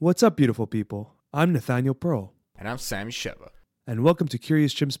What's up, beautiful people? I'm Nathaniel Pearl. And I'm Sammy Sheva. And welcome to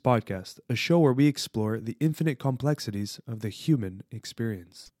Curious Chimps Podcast, a show where we explore the infinite complexities of the human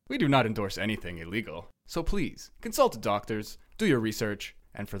experience. We do not endorse anything illegal, so please consult doctors, do your research,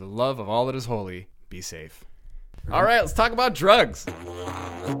 and for the love of all that is holy, be safe. All right, let's talk about drugs.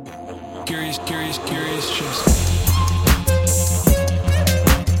 Curious Chimps.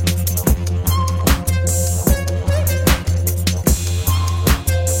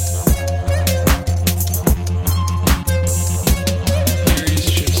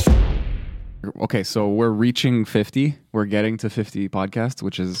 Okay, so we're reaching 50. We're getting to 50 podcasts,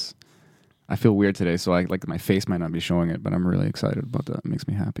 which is, I feel weird today, so my face might not be showing it, but I'm really excited about that. It makes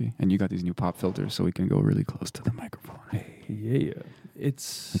me happy. And you got these new pop filters, so we can go really close to the microphone. Yeah.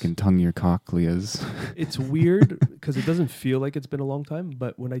 We can tongue your cochleas. It's weird because it doesn't feel like it's been a long time,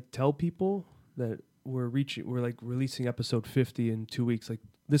 but when I tell people that we're releasing episode 50 in 2 weeks, like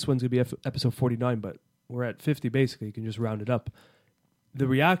this one's going to be episode 49, but we're at 50 basically, you can just round it up. The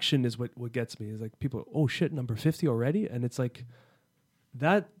reaction is what gets me. Is like people, oh shit, number 50 already? And it's like,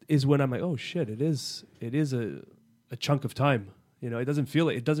 that is when I'm like, oh shit, it is a chunk of time. You know, it doesn't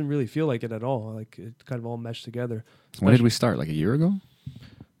really feel like it at all. Like it kind of all meshed together. When did we start? Like a year ago?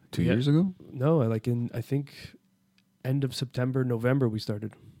 2 years ago? No, like I think end of September, November we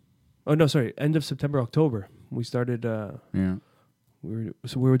started. Oh no, sorry, end of September, October. We started Yeah. We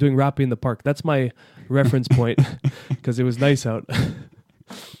were doing Rappy in the Park. That's my reference point because it was nice out.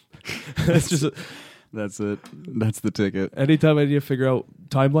 That's it. That's the ticket. Anytime I need to figure out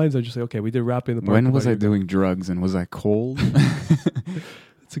timelines, I just say, okay, we did Rappy in the Park. When was I doing drugs and was I cold?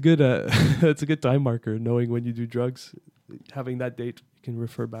 It's a good time marker, knowing when you do drugs. Having that date, you can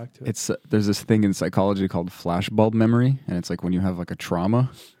refer back to it. It's there's this thing in psychology called flashbulb memory, and it's like when you have like a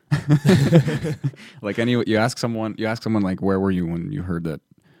trauma. Like you ask someone like, where were you when you heard that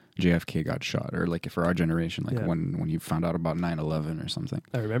JFK got shot, or like for our generation, like when you found out about 9/11 or something.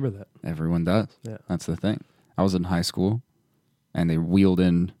 I remember that. Everyone does. Yeah, that's the thing. I was in high school, and they wheeled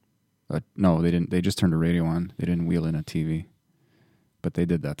in. No, they didn't. They just turned the radio on. They didn't wheel in a TV, but they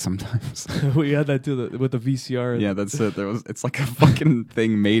did that sometimes. We had that too with the VCR. Yeah, that's it. It's like a fucking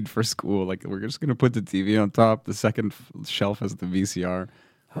thing made for school. Like we're just gonna put the TV on top. The second shelf has the VCR.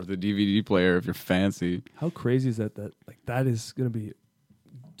 Or the DVD player if you're fancy. How crazy is that like that is going to be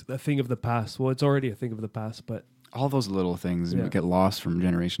a thing of the past? Well, it's already a thing of the past, but... all those little things get lost from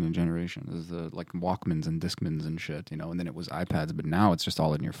generation to generation. There's like Walkmans and Discmans and shit, you know, and then it was iPads, but now it's just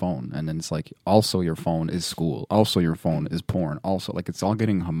all in your phone. And then it's like, also your phone is school. Also your phone is porn. Also, like it's all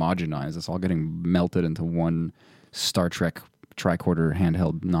getting homogenized. It's all getting melted into one Star Trek tricorder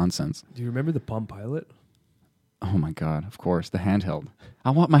handheld nonsense. Do you remember the Palm Pilot? Oh my God, of course, the handheld. I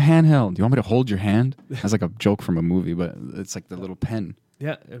want my handheld. Do you want me to hold your hand? That's like a joke from a movie, but it's like the little pen.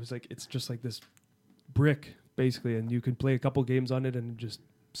 Yeah, it's just like this brick, basically, and you can play a couple games on it and just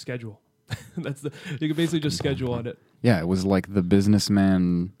schedule. You can basically just schedule on it. Yeah, it was like the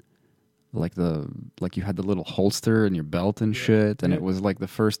businessman, like you had the little holster in your belt and shit, and it was like the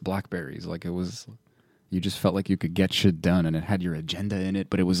first Blackberries. Like it was... you just felt like you could get shit done, and it had your agenda in it,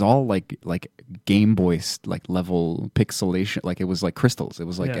 but it was all like Game Boy like level pixelation, like it was like crystals. It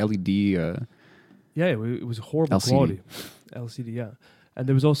was like LED. It was horrible LCD. quality. LCD, yeah. And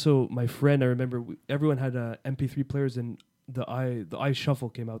there was also my friend. I remember everyone had MP3 players, and the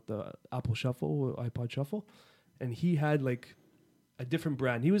iShuffle came out, the Apple Shuffle, iPod Shuffle, and he had like a different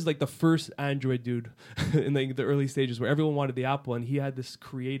brand. He was like the first Android dude in like the early stages where everyone wanted the Apple, and he had this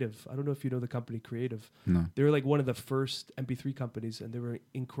Creative. I don't know if you know the company Creative. No. They were like one of the first MP3 companies, and they were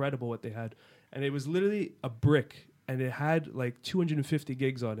incredible what they had. And it was literally a brick, and it had like 250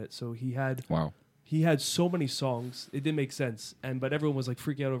 gigs on it. So he had so many songs. It didn't make sense. But everyone was like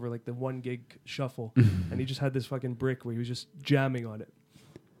freaking out over like the 1 gig shuffle. And he just had this fucking brick where he was just jamming on it.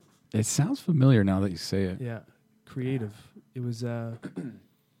 It sounds familiar now that you say it. Yeah. Creative. It was, I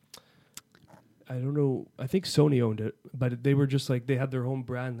don't know, I think Sony owned it, but they were just like, they had their own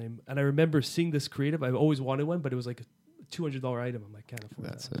brand name. And I remember seeing this Creative. I've always wanted one, but it was like a $200 item. I'm like, can't afford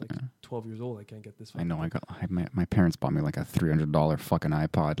that. I'm like 12 years old, I can't get this. I know, my parents bought me like a $300 fucking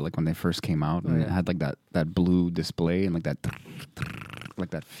iPod, like when they first came out, and it had like that blue display and like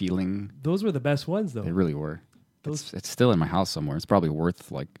that feeling. Those were the best ones, though. They really were. It's still in my house somewhere. It's probably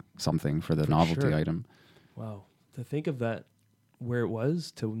worth like something for the novelty item. Wow. To think of that, where it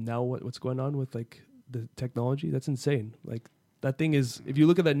was to now what's going on with like the technology, that's insane. Like that thing is, if you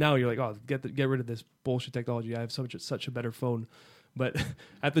look at that now, you're like, oh, get rid of this bullshit technology. I have such a better phone. But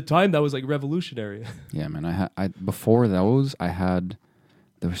at the time, that was like revolutionary. Yeah, man. I before those, I had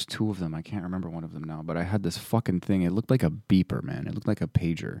There was 2 of them. I can't remember one of them now, but I had this fucking thing. It looked like a beeper, man. It looked like a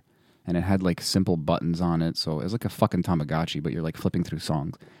pager. And it had like simple buttons on it. So it was like a fucking Tamagotchi, but you're like flipping through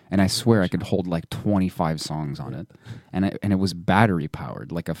songs. And I swear I could hold like 25 songs on it. And it was battery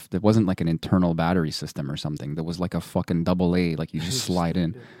powered. Like it wasn't like an internal battery system or something. There was like a fucking AA, like you just slide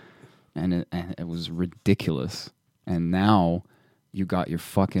in. And it was ridiculous. And now you got your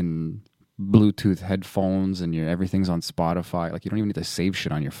fucking Bluetooth headphones and everything's on Spotify. Like you don't even need to save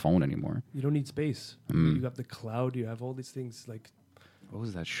shit on your phone anymore. You don't need space. You have the cloud. You have all these things. Like, what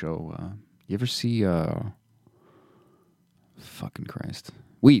was that show? You ever see? Fucking Christ,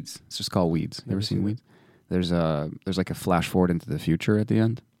 Weeds. It's just called Weeds. You ever seen Weeds? There's like a flash forward into the future at the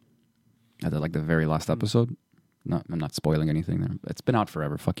end. At the very last episode. I'm not spoiling anything there. It's been out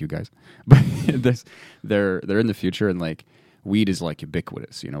forever. Fuck you guys. But they're in the future and like. Weed is like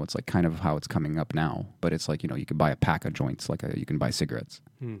ubiquitous, it's like kind of how it's coming up now. But it's like, you can buy a pack of joints, like you can buy cigarettes.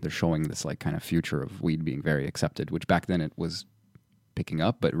 They're showing this like kind of future of weed being very accepted, which back then it was picking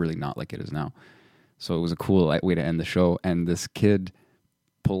up, but really not like it is now. So it was a cool way to end the show. And this kid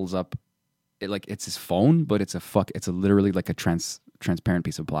pulls up, it's his phone, but it's literally like a transparent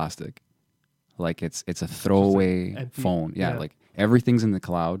piece of plastic. Like it's a throwaway phone. Yeah, like everything's in the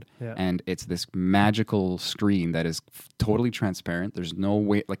cloud, and it's this magical screen that is totally transparent. There's no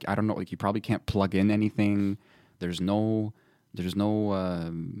way, like I don't know, like you probably can't plug in anything. There's no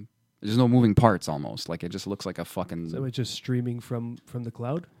moving parts almost. Like it just looks like a fucking. So it's just streaming from the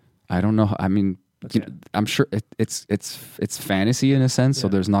cloud. I don't know. I mean, I'm sure it's fantasy in a sense. So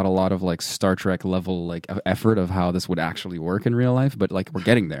there's not a lot of like Star Trek level like effort of how this would actually work in real life. But like we're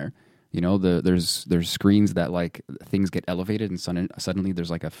getting there. There's screens that like things get elevated and suddenly there's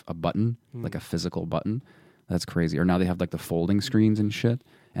like a button, like a physical button. That's crazy. Or now they have like the folding screens and shit.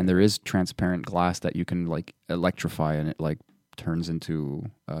 And there is transparent glass that you can like electrify and it like turns into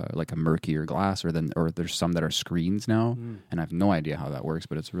like a murkier glass. Or there's some that are screens now. And I have no idea how that works,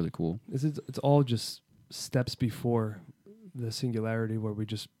 but it's really cool. It's all just steps before the singularity where we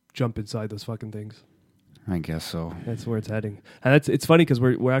just jump inside those fucking things. I guess so. That's where it's heading, and it's funny because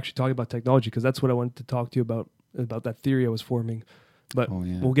we're actually talking about technology because that's what I wanted to talk to you about that theory I was forming. But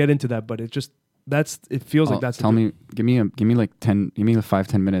we'll get into that. But it feels like that's. Give me like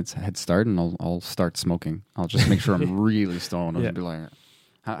 5-10 minutes head start, and I'll start smoking. I'll just make sure I'm really stoned. I'll be like,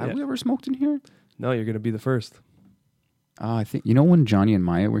 have we ever smoked in here? No, you're gonna be the first. I think when Johnny and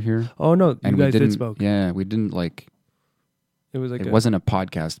Maya were here. Oh no, you guys did smoke. Yeah, we didn't like. It was like wasn't a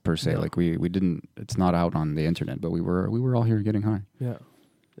podcast per se. No. Like we didn't. It's not out on the internet, but we were all here getting high. Yeah.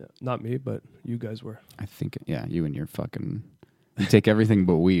 Not me, but you guys were. I think you and your fucking. You take everything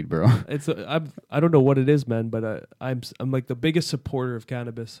but weed, bro. I don't know what it is, man, but I'm like the biggest supporter of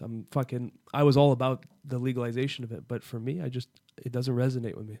cannabis. I was all about the legalization of it, but for me, it doesn't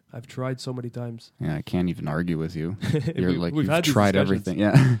resonate with me. I've tried so many times. Yeah, I can't even argue with you. You're like you've tried everything.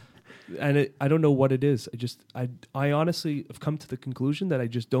 Yeah. And I don't know what it is. I honestly have come to the conclusion that I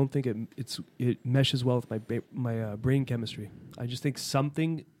just don't think it meshes well with my brain chemistry. I just think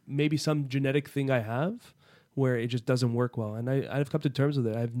maybe some genetic thing I have where it just doesn't work well. And I've come to terms with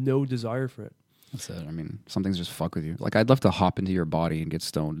it. I have no desire for it. That's it. I mean, some things just fuck with you. Like I'd love to hop into your body and get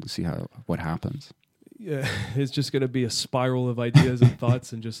stoned and see what happens. Yeah, it's just going to be a spiral of ideas and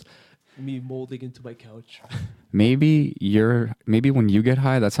thoughts and just me molding into my couch. Maybe when you get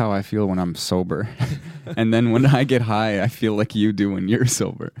high, that's how I feel when I'm sober. And then when I get high, I feel like you do when you're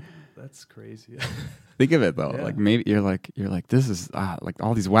sober. That's crazy. Think of it though. Yeah. Like maybe you're like this is like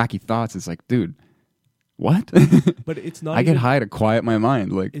all these wacky thoughts. It's like, dude, what? But it's not. I get high to quiet my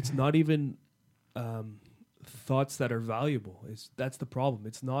mind. Like it's not even thoughts that are valuable. That's the problem.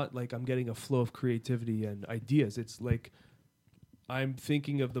 It's not like I'm getting a flow of creativity and ideas. It's like I'm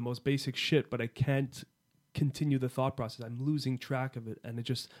thinking of the most basic shit, but I can't continue the thought process. I'm losing track of it, and it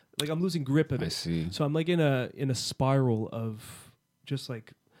just like I'm losing grip of it. I see. So I'm like in a spiral of just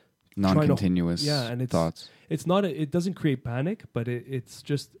like non-continuous thoughts. It's not. It doesn't create panic, but it's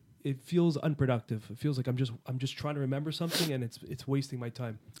just. It feels unproductive. It feels like I'm just trying to remember something, and it's wasting my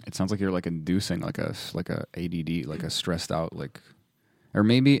time. It sounds like you're like inducing like a ADD, like a stressed out or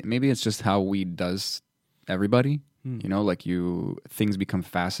maybe it's just how weed does everybody. Like things become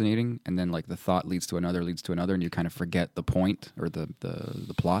fascinating, and then like the thought leads to another, and you kind of forget the point or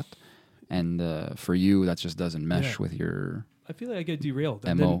the plot. And for you, that just doesn't mesh with your. I feel like I get derailed.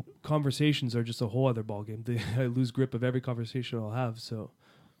 And then conversations are just a whole other ballgame. I lose grip of every conversation I'll have. So.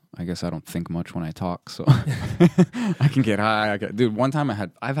 I guess I don't think much when I talk, so I can get high. Dude, one time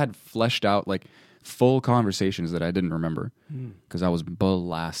I've had fleshed out like full conversations that I didn't remember because I was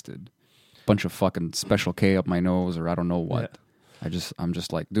blasted. Bunch of fucking Special K up my nose, or I don't know what. I'm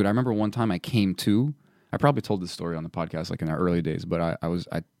just like, dude, I remember one time I came to, I probably told this story on the podcast like in our early days, but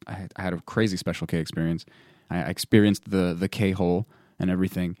I had a crazy Special K experience. I experienced the K hole and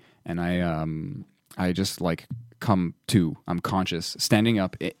everything, and I just like come to, I'm conscious, standing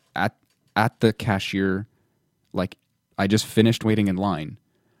up at the cashier, like I just finished waiting in line.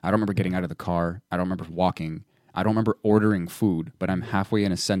 I don't remember getting out of the car. I don't remember walking. I don't remember ordering food, but I'm halfway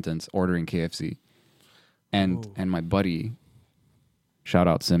in a sentence ordering KFC. And my buddy, shout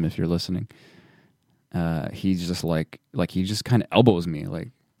out Sim if you're listening, he's just like he just kind of elbows me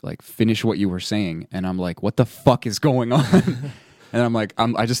like finish what you were saying, and I'm like, what the fuck is going on? And I'm like,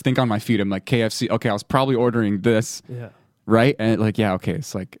 I just think on my feet, I'm like, KFC, okay, I was probably ordering this, right? And like, yeah, okay,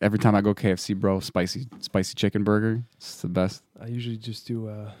 it's like every time I go KFC, bro, spicy chicken burger, it's the best. I usually just do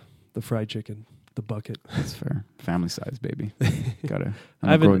the fried chicken, the bucket. That's fair, family size, baby. Gotta.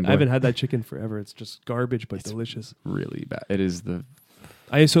 I haven't had that chicken forever. It's just garbage, but it's delicious. Really bad. It is the.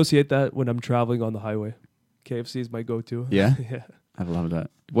 I associate that when I'm traveling on the highway. KFC is my go-to. Yeah, yeah. I love that.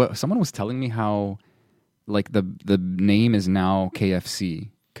 Well, someone was telling me how, like the name is now KFC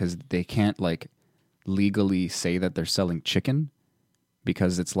because they can't like legally say that they're selling chicken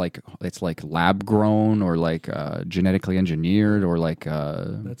because it's like lab grown or like genetically engineered or like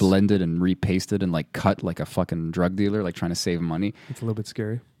blended and repasted and like cut like a fucking drug dealer like trying to save money. It's a little bit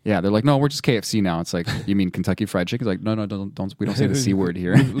scary. Yeah, they're like, no, we're just KFC now. It's like, you mean Kentucky Fried Chicken? It's like, no, don't we don't say the C word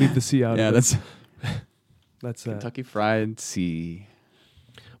here. Leave the C out. Yeah, of it. that's Kentucky Fried C.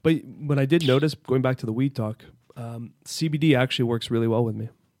 But what I did notice, going back to the weed talk, CBD actually works really well with me.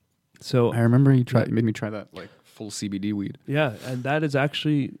 So I remember you made me try that like full CBD weed. Yeah, and that is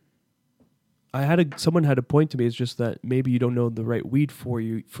actually, someone had a point to me. It's just that maybe you don't know the right weed for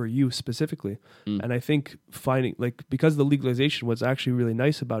you specifically. And I think finding because the legalization, what's actually really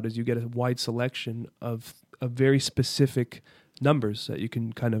nice about it is you get a wide selection of very specific numbers that you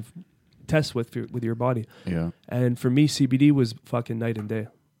can kind of test with your body. Yeah. And for me, CBD was fucking night and day.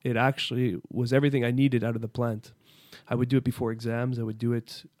 It actually was everything I needed out of the plant. I would do it before exams. I would do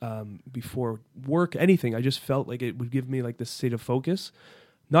it before work, anything. I just felt like it would give me like this state of focus.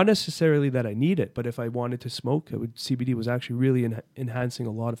 Not necessarily that I need it, but if I wanted to smoke, CBD was actually really enhancing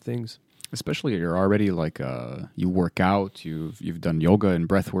a lot of things. Especially you're already like you work out, you've done yoga and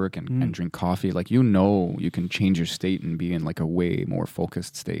breath work and drink coffee. Like you can change your state and be in like a way more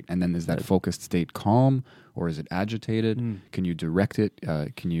focused state. And then is that focused state calm or is it agitated? Can you direct it?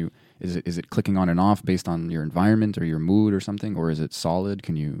 Is it clicking on and off based on your environment or your mood or something, or is it solid?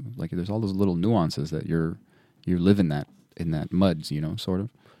 Can you there's all those little nuances that you live in that mud, sort of.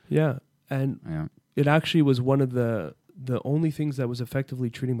 Yeah, and it actually was one of the only things that was effectively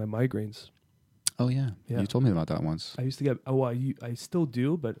treating my migraines. Oh yeah. You told me about that once. I used to get. I still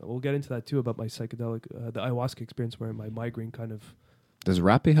do, but we'll get into that too about my psychedelic, the ayahuasca experience where my migraine kind of. Does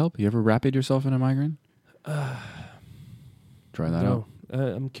rapé help? You ever rapéed yourself in a migraine? Try that out.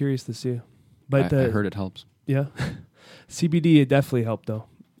 I'm curious to see, but I heard it helps. Yeah, CBD it definitely helped though,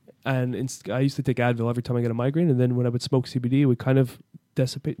 and I used to take Advil every time I get a migraine, and then when I would smoke CBD, it would kind of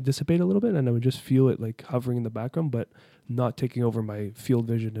dissipate a little bit, and I would just feel it like hovering in the background, but not taking over my field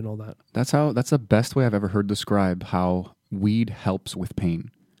vision and all that. That's the best way I've ever heard describe how weed helps with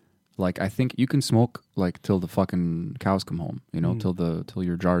pain. Like I think you can smoke like till the fucking cows come home, till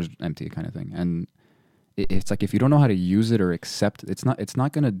your jar's empty kind of thing. And it's like if you don't know how to use it or accept, it's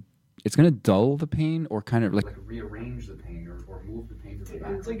gonna dull the pain or kind of like rearrange the pain or move the pain to the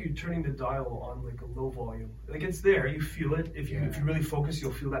back. It's like you're turning the dial on like a low volume. Like it's there, you feel it. If you really focus,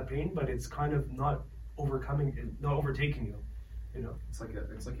 you'll feel that pain, but it's kind of not overtaking you. It's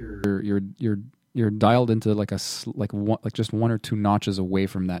like you're dialed into just one or two notches away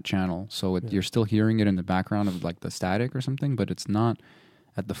from that channel. So you're still hearing it in the background of like the static or something, but it's not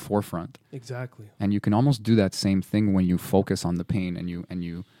at the forefront. Exactly. And you can almost do that same thing when you focus on the pain and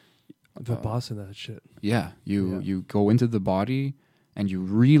you the boss in that shit. Yeah, you go into the body and you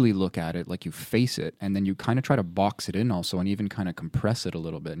really look at it, like you face it, and then you kind of try to box it in also and even kind of compress it a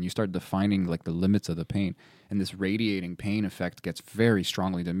little bit, and you start defining like the limits of the pain, and this radiating pain effect gets very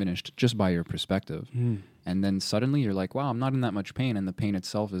strongly diminished just by your perspective. And then suddenly you're like, wow, I'm not in that much pain, and the pain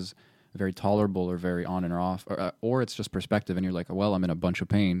itself is very tolerable or very on and off, or it's just perspective, and you're like, well, I'm in a bunch of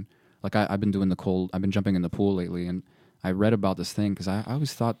pain. Like I've been doing I've been jumping in the pool lately, and I read about this thing because I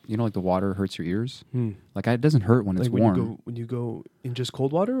always thought, like the water hurts your ears. Like it doesn't hurt when it's warm. When you go in just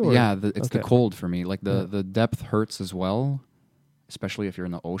cold water? Or? Yeah, it's the cold for me. Like the depth hurts as well, especially if you're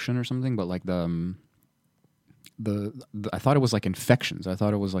in the ocean or something. But like the I thought it was like infections. I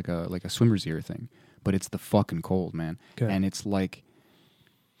thought it was like a swimmer's ear thing. But it's the fucking cold, man. Okay. And it's like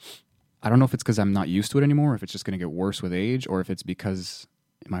I don't know if it's because I'm not used to it anymore, if it's just going to get worse with age, or if it's because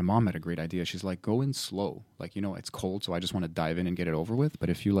my mom had a great idea. She's like, go in slow. Like, you know, it's cold, so I just want to dive in and get it over with. But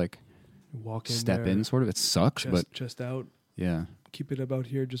if you like walk in, step in, sort of, it sucks. But just out. Yeah. Keep it about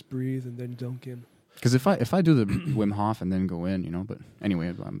here. Just breathe and then dunk in. Because if I do the Wim Hof and then go in, you know. But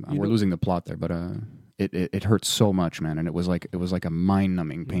anyway, we're losing the plot there. But it hurts so much, man. And it was like a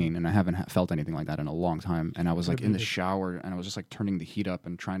mind-numbing pain, and I haven't felt anything like that in a long time. And I was like in the shower, and I was just like turning the heat up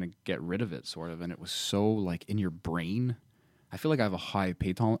and trying to get rid of it, sort of. And it was so like in your brain. I feel like I have a high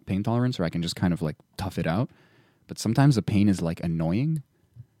pain tolerance, or I can just kind of like tough it out. But sometimes the pain is like annoying.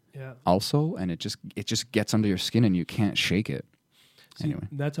 Yeah. Also, and it just gets under your skin, and you can't shake it. See, anyway,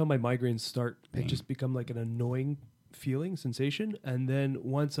 that's how my migraines start. Pain. They just become like an annoying feeling, sensation, and then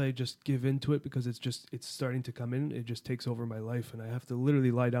once I just give into it because it's starting to come in, it just takes over my life, and I have to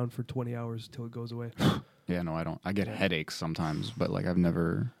literally lie down for 20 hours till it goes away. Yeah, no, I don't. I get headaches sometimes, but like I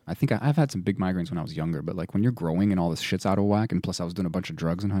think I've had some big migraines when I was younger, but like when you're growing and all this shit's out of whack, and plus I was doing a bunch of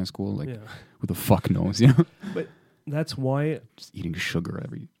drugs in high school, like who the fuck knows, you know? But that's why just eating sugar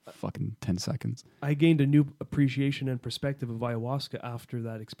every fucking 10 seconds. I gained a new appreciation and perspective of ayahuasca after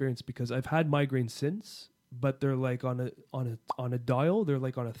that experience, because I've had migraines since, but they're like on a dial, they're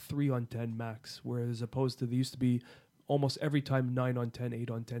like on a 3 on 10 max, whereas opposed to they used to be almost every time 9 on 10, 8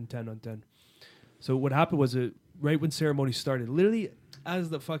 on 10, 10 on 10. So what happened was right when ceremony started, literally as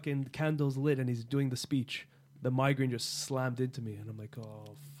the fucking candles lit and he's doing the speech, the migraine just slammed into me, and I'm like,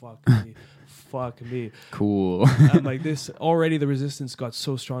 oh, fuck me. Fuck me. Cool. I'm like, this, already the resistance got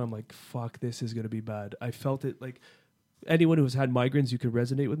so strong. I'm like, fuck, this is going to be bad. I felt it, like, anyone who has had migraines, you could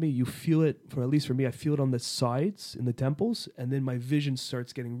resonate with me. You feel it, at least for me, I feel it on the sides, in the temples, and then my vision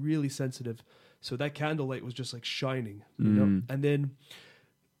starts getting really sensitive. So that candlelight was just like shining, you know? And then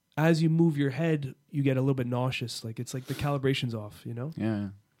as you move your head, you get a little bit nauseous. Like, it's like the calibration's off, you know? Yeah.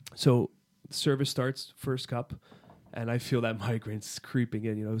 So service starts, first cup, and I feel that migraine's creeping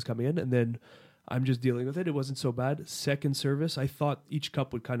in, you know, it was coming in, and then I'm just dealing with it. It wasn't so bad. Second service, I thought each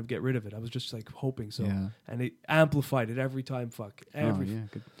cup would kind of get rid of it. I was just like hoping so. Yeah. And it amplified it every time,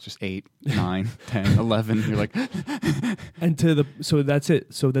 Just 8, 9, 10, 11. You're like... And so that's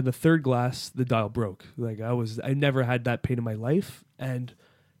it. So then the third glass, the dial broke. Like I never had that pain in my life, and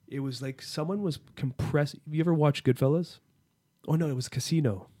it was like someone was compressing. Have you ever watched Goodfellas? Oh no, it was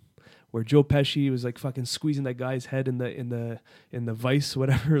Casino, where Joe Pesci was like fucking squeezing that guy's head in the vice,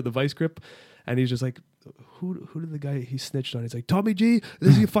 whatever, the vice grip, and he's just like, who did the guy he snitched on? He's like, Tommy G,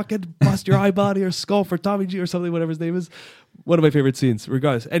 this you fucking bust your eye body or skull for Tommy G or something, whatever his name is. One of my favorite scenes,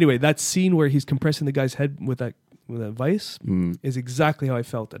 regardless. Anyway, that scene where he's compressing the guy's head with that vice is exactly how I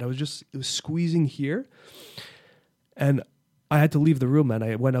felt. And it was squeezing here, and I had to leave the room, and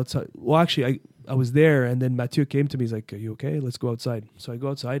I went outside. Well, actually, I was there, and then Mathieu came to me. He's like, are you okay? Let's go outside. So I go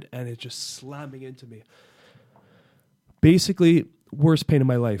outside, and it's just slamming into me. Basically, worst pain in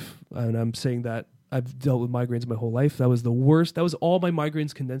my life. And I'm saying that I've dealt with migraines my whole life. That was the worst. That was all my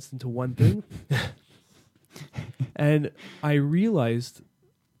migraines condensed into one thing. And I realized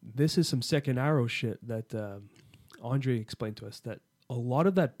this is some second arrow shit that Andre explained to us, that a lot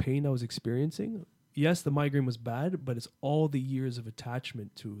of that pain I was experiencing, yes, the migraine was bad, but it's all the years of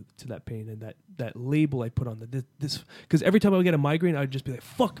attachment to that pain, and that label I put on this. Because every time I would get a migraine, I'd just be like,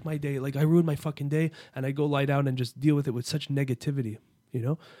 fuck my day. Like, I ruined my fucking day. And I go lie down and just deal with it with such negativity, you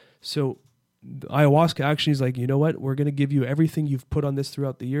know? So ayahuasca actually is like, you know what? We're going to give you everything you've put on this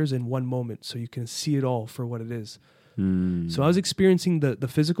throughout the years in one moment, so you can see it all for what it is. So I was experiencing the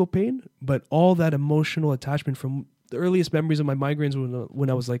physical pain, but all that emotional attachment from the earliest memories of my migraines when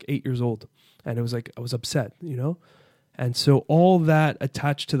I was like 8 years old. And it was like, I was upset, you know? And so all that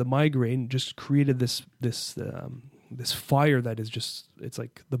attached to the migraine just created this fire that is just, it's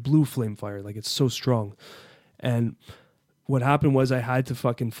like the blue flame fire. Like, it's so strong. And what happened was I had to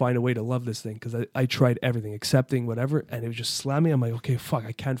fucking find a way to love this thing, because I tried everything, accepting whatever, and it was just slamming. I'm like, okay, fuck,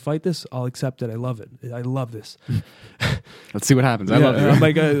 I can't fight this. I'll accept it. I love it. I love this. Let's see what happens. I love it. I'm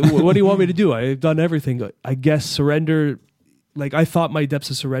like, what do you want me to do? I've done everything. I guess surrender. Like, I thought my depths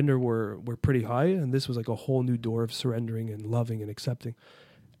of surrender were pretty high, and this was like a whole new door of surrendering and loving and accepting.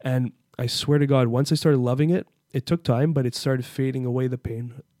 And I swear to God, once I started loving it, it took time, but it started fading away, the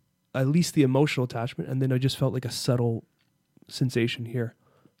pain, at least the emotional attachment, and then I just felt like a subtle sensation here.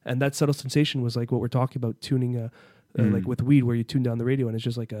 And that subtle sensation was like what we're talking about, tuning like with weed, where you tune down the radio and it's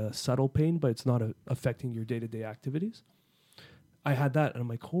just like a subtle pain, but it's not affecting your day-to-day activities. I had that, and I'm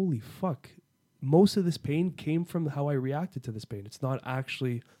like, holy fuck. Most of this pain came from how I reacted to this pain. It's not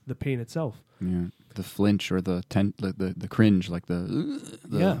actually the pain itself. Yeah, the flinch or the cringe, like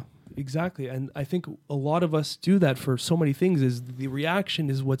the Exactly. And I think a lot of us do that for so many things. Is the reaction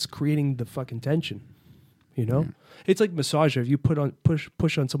is what's creating the fucking tension. You know, it's like massager. If you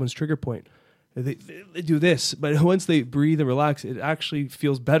push on someone's trigger point, they do this, but once they breathe and relax, it actually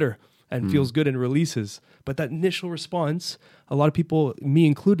feels better and feels good and releases. But that initial response, a lot of people, me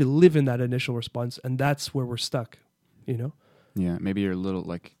included, live in that initial response, and that's where we're stuck. You know. Yeah, maybe you're a little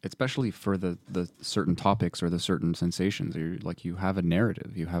like, especially for the certain topics or the certain sensations, you're like, you have a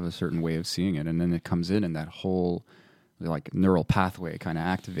narrative, you have a certain way of seeing it, and then it comes in and that whole like neural pathway kind of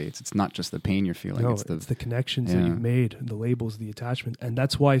activates. It's not just the pain you're feeling. No, it's the connections that you've made, the labels, the attachment. And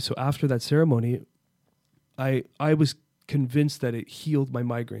that's why, so after that ceremony, I was convinced that it healed my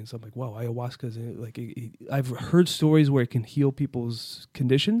migraines. I'm like, wow, ayahuasca is like, I've heard stories where it can heal people's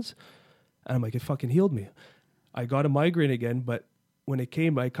conditions. And I'm like, it fucking healed me. I got a migraine again, but when it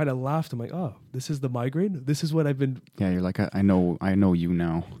came, I kind of laughed. I'm like, oh, this is the migraine? This is what I've been... Yeah, you're like, I know you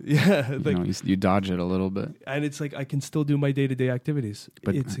now. Yeah. You dodge it a little bit. And it's like, I can still do my day-to-day activities.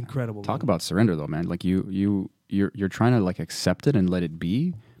 But it's incredible. Talk about surrender though, man. Like you're trying to like accept it and let it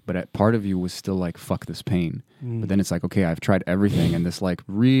be, but part of you was still like, fuck this pain. But then it's like, okay, I've tried everything, and this like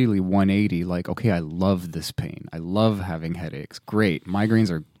really 180, like, okay, I love this pain. I love having headaches. Great.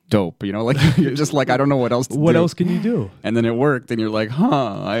 Migraines are dope, you know, like you're just like, I don't know what else to do. What else can you do? And then it worked, and you're like,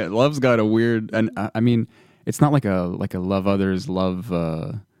 love's got a weird, and I mean, it's not like a love others, love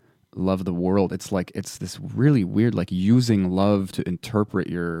the world. It's like, it's this really weird, like using love to interpret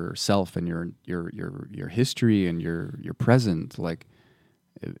yourself and your history and your present. Like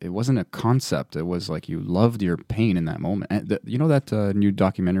it wasn't a concept. It was like you loved your pain in that moment. And you know that new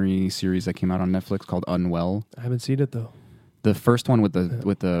documentary series that came out on Netflix called Unwell? I haven't seen it though. The first one with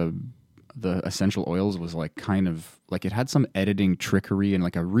the essential oils was like kind of like, it had some editing trickery and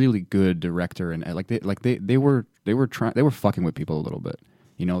like a really good director, and they were fucking with people a little bit.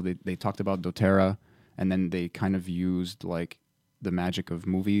 You know, they talked about doTERRA, and then they kind of used like the magic of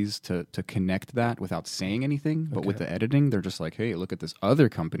movies to connect that without saying anything. But with the editing, they're just like, hey, look at this other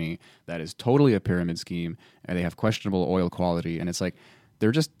company that is totally a pyramid scheme, and they have questionable oil quality, and it's like they're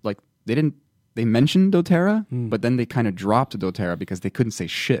just like they mentioned doTERRA, but then they kind of dropped doTERRA because they couldn't say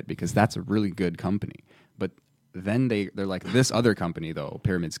shit, because that's a really good company. But then they're like, this other company though,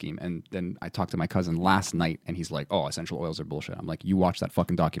 pyramid scheme. And then I talked to my cousin last night, and he's like, oh, essential oils are bullshit. I'm like, you watched that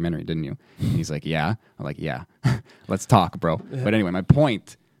fucking documentary, didn't you? And he's like, yeah. I'm like, yeah. Let's talk, bro. Yeah. But anyway, my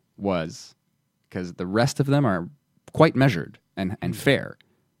point was, because the rest of them are quite measured and fair.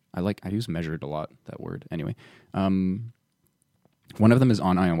 I use measured a lot, that word. Anyway, one of them is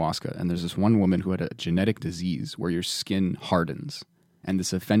on ayahuasca, and there's this one woman who had a genetic disease where your skin hardens, and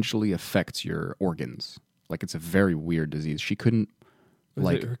this eventually affects your organs. Like, it's a very weird disease. She couldn't...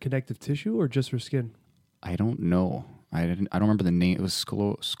 Was it her connective tissue or just her skin? I don't know. I don't remember the name. It was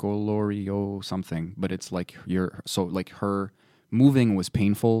scolorio something, but it's like her moving was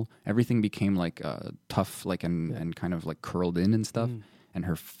painful. Everything became like tough, like and kind of like curled in and stuff. And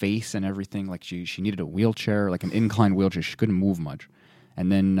her face and everything, like she needed a wheelchair, like an incline wheelchair. She couldn't move much.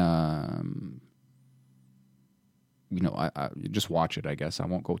 And then, I just watch it, I guess. I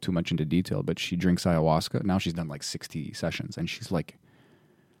won't go too much into detail, but she drinks ayahuasca. Now she's done like 60 sessions, and she's like,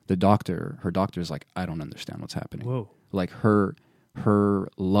 her doctor's like, I don't understand what's happening. Whoa. Like her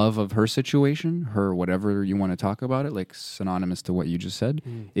love of her situation, her whatever you want to talk about it, like synonymous to what you just said,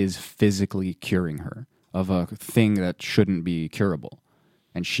 is physically curing her of a thing that shouldn't be curable.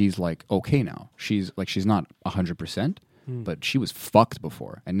 And she's like, okay now. She's not 100%, but she was fucked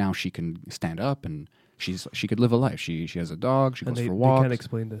before. And now she can stand up, and she could live a life. She has a dog. She goes for walks. They can't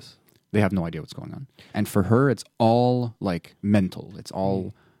explain this. They have no idea what's going on. And for her, it's all like mental. It's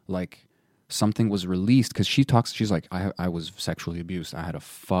all like something was released, because she's like, I was sexually abused. I had a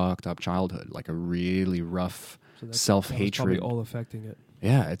fucked up childhood, like a really rough self-hatred. Probably all affecting it.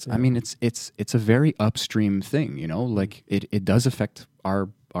 Yeah, I mean, it's a very upstream thing, you know. Like it does affect our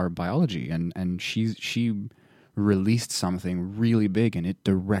biology, and she released something really big, and it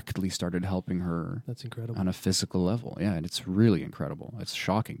directly started helping her. That's incredible. On a physical level. Yeah, and it's really incredible. It's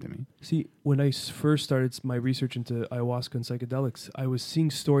shocking to me. See, when I first started my research into ayahuasca and psychedelics, I was seeing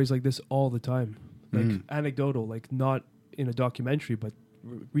stories like this all the time, like anecdotal, like not in a documentary, but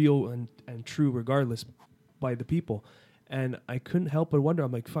real and true, regardless, by the people. And I couldn't help but wonder.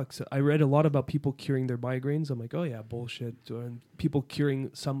 I'm like, fuck. So I read a lot about people curing their migraines. I'm like, oh yeah, bullshit. And people curing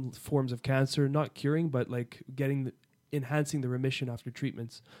some forms of cancer, not curing, but like enhancing the remission after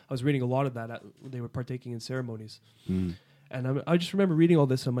treatments. I was reading a lot of that. They were partaking in ceremonies. And I just remember reading all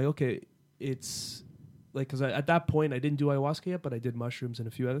this. I'm like, okay, it's like, because at that point I didn't do ayahuasca yet, but I did mushrooms and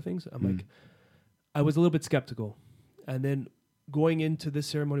a few other things. I'm like, I was a little bit skeptical. And then going into this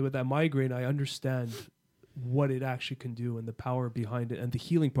ceremony with that migraine, I understand what it actually can do and the power behind it and the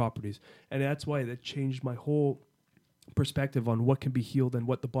healing properties. And that's why that changed my whole perspective on what can be healed and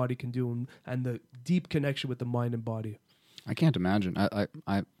what the body can do, and the deep connection with the mind and body. I can't imagine.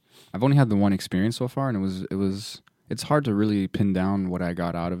 I've only had the one experience so far, and it's hard to really pin down what I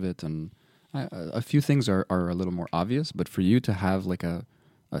got out of it. And a few things are a little more obvious, but for you to have like a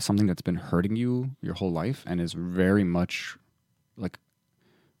something that's been hurting you your whole life and is very much like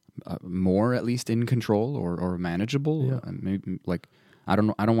more at least in control or manageable, maybe like I don't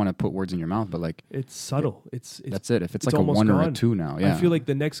know. I don't want to put words in your mouth, but like it's subtle. It's that's it. If it's like a 1 or a 2 now, yeah. I feel like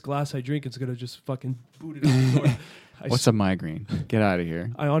the next glass I drink, it's gonna just fucking boot it out the door. What's a migraine? Get out of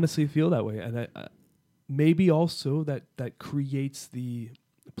here. I honestly feel that way, and I maybe also that creates the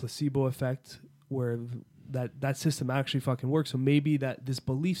placebo effect where that system actually fucking works. So maybe that this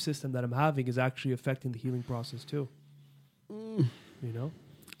belief system that I'm having is actually affecting the healing process too. You know,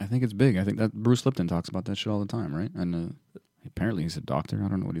 I think it's big. I think that Bruce Lipton talks about that shit all the time, right? And apparently he's a doctor. I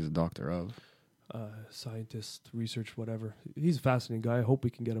don't know what he's a doctor of. Scientist, research, whatever. He's a fascinating guy. I hope we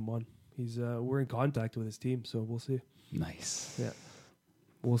can get him on. He's we're in contact with his team, so we'll see. Nice. Yeah,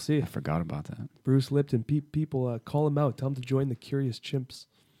 we'll see. I forgot about that. Bruce Lipton. People call him out. Tell him to join the Curious Chimps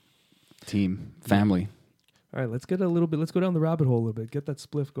team, family. All right, let's go down the rabbit hole a little bit. Get that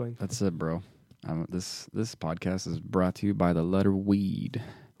spliff going. That's it, bro. This podcast is brought to you by the letter weed.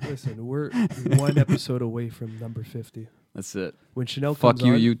 Listen, we're one episode away from number 50. That's it. When Chanel Fuck comes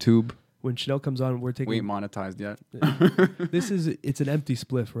you, on, YouTube. When Chanel comes on, we're taking. We ain't monetized yet. It's an empty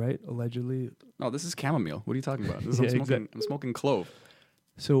spliff, right? Allegedly. No, this is chamomile. What are you talking about? This is, I'm smoking clove.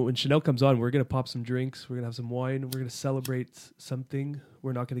 So when Chanel comes on, we're gonna pop some drinks. We're gonna have some wine. We're gonna celebrate something.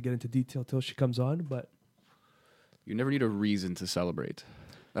 We're not gonna get into detail till she comes on, but you never need a reason to celebrate.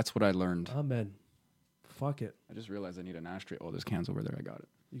 That's what I learned. Amen. Fuck it. I just realized I need an ashtray. Oh, there's cans over there. I got it.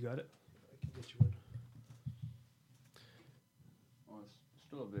 You got it? I can get you one. Oh, it's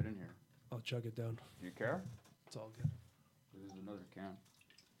still a bit in here. I'll chug it down. Do you care? It's all good. There's another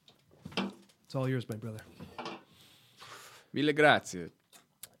can. It's all yours, my brother. Mille grazie.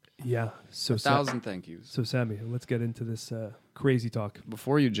 Yeah. So 1,000 thank yous. So Sammy, let's get into this crazy talk.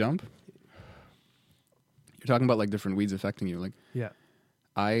 Before you jump, you're talking about like different weeds affecting you. Like, yeah,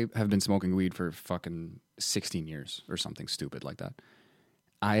 I have been smoking weed for fucking 16 years or something stupid like that.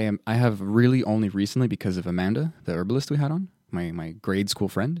 I have really only recently, because of Amanda, the herbalist we had on, my grade school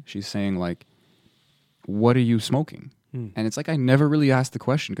friend, she's saying like, what are you smoking? And it's like, I never really asked the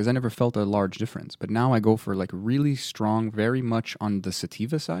question because I never felt a large difference. But now I go for like really strong, very much on the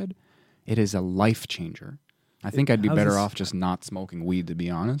sativa side. It is a life changer. I think I'd be better off just not smoking weed, to be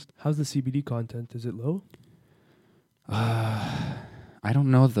honest. How's the CBD content? Is it low? I don't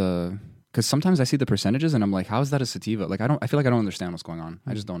know because sometimes I see the percentages and I'm like, how is that a sativa? Like, I feel like I don't understand what's going on.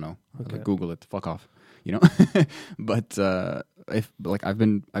 I just don't know. Okay. Like, Google it. Fuck off. You know? But if like I've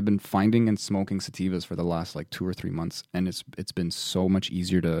been finding and smoking sativas for the last like 2 or 3 months, and it's been so much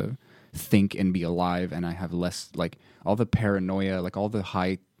easier to think and be alive, and I have less like all the paranoia, like all the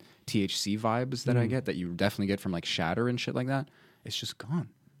high THC vibes that I get, that you definitely get from like shatter and shit like that. It's just gone.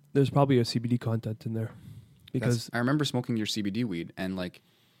 There's probably a CBD content in there, because I remember smoking your CBD weed, and like,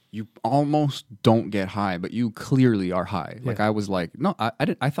 you almost don't get high, but you clearly are high. Yeah. Like, I was like, no,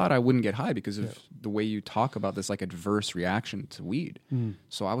 I thought I wouldn't get high because of the way you talk about this like adverse reaction to weed.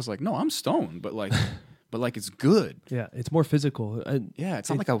 So I was like, no, I'm stoned, but like, it's good. Yeah, it's more physical. Yeah, it's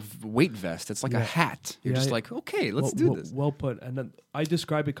not like a weight vest. It's like a hat. You're just like, okay, let's do this. Well put. And then I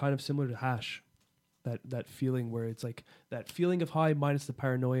describe it kind of similar to hash. That feeling where it's like that feeling of high minus the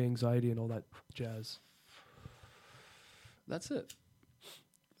paranoia, anxiety, and all that jazz. That's it.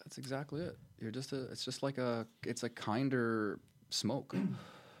 That's exactly it. It's just like it's a kinder smoke.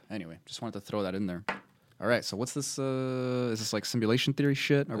 Anyway, just wanted to throw that in there. All right, so what's this? Is this like simulation theory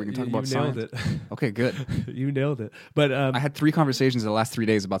shit? Are we going to talk about science? You nailed it. Okay, good. You nailed it. But I had 3 conversations in the last 3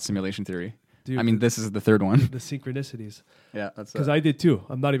 days about simulation theory. Dude, I mean, this is the 3rd one. The synchronicities. Yeah, that's because I did too.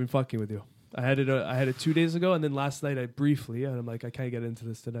 I'm not even fucking with you. I had it 2 days ago, and then last night I briefly, and I'm like, I can't get into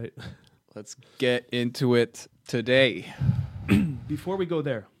this tonight. Let's get into it today. Before we go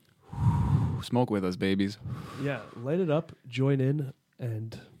there, smoke with us, babies. Yeah, light it up, join in,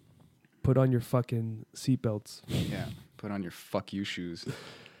 and put on your fucking seatbelts. Yeah, put on your fuck you shoes.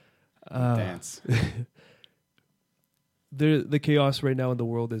 Dance. The chaos right now in the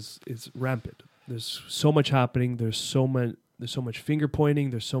world is rampant. There's so much happening. There's so much finger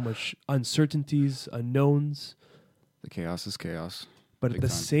pointing. There's so much uncertainties, unknowns. The chaos is chaos. But at the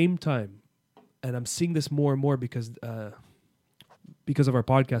same time, and I'm seeing this more and more because because of our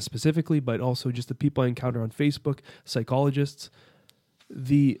podcast specifically, but also just the people I encounter on Facebook, psychologists,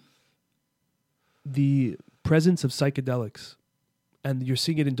 the presence of psychedelics, and you're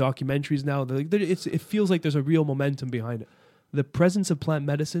seeing it in documentaries now. It feels like there's a real momentum behind it. The presence of plant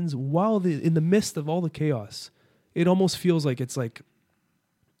medicines, while in the midst of all the chaos, it almost feels like it's like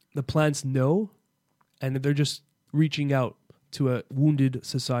the plants know, and they're just reaching out to a wounded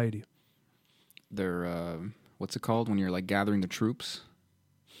society. They're what's it called when you're like gathering the troops?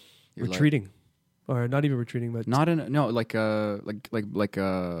 You're retreating, or not even retreating, but not in like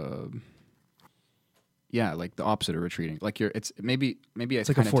yeah, like the opposite of retreating. Like it's maybe it's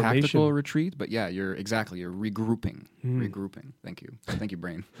like kind a of tactical formation. retreat, but yeah, you're regrouping. Regrouping. Thank you,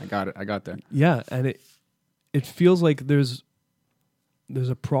 brain. I got there. Yeah, and it feels like there's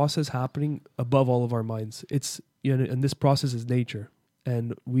a process happening above all of our minds. It's and this process is nature,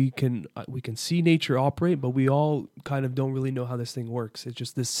 and we can see nature operate, but we all kind of don't really know how this thing works. It's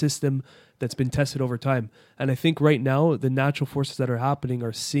just this system that's been tested over time, and I think right now the natural forces that are happening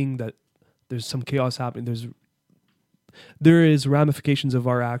are seeing that there's some chaos happening. There is ramifications of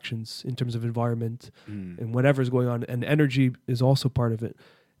our actions in terms of environment and whatever's going on, and energy is also part of it.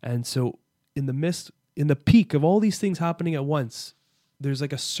 And so in the peak of all these things happening at once, there's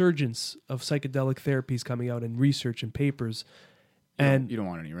like a surgence of psychedelic therapies coming out and research and papers. And you don't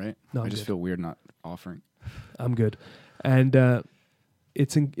want any, right? No, I just feel weird not offering. I'm good. And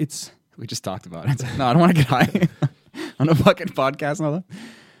it's we just talked about it. No, I don't want to get high on a fucking podcast and all that.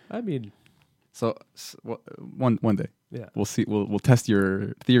 I mean, so one day, yeah, we'll see. We'll test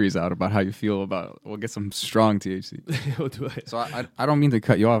your theories out about how you feel about. We'll get some strong THC. We'll do it. So I don't mean to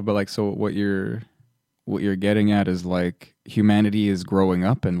cut you off, but like, so what you're getting at is like humanity is growing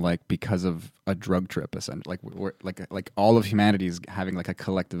up, and like because of a drug trip, essentially, like we're like all of humanity is having like a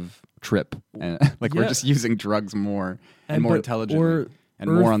collective trip, and like we're just using drugs more and more intelligently. And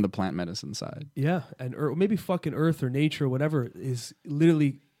Earth, more on the plant medicine side. Yeah, and maybe fucking Earth or nature or whatever is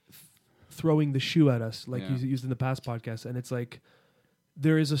literally throwing the shoe at us, like you used in the past podcast. And it's like,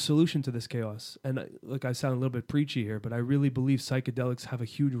 there is a solution to this chaos. And I sound a little bit preachy here, but I really believe psychedelics have a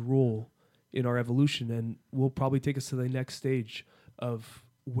huge role in our evolution and will probably take us to the next stage of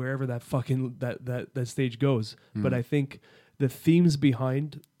wherever that fucking that stage goes. But I think the themes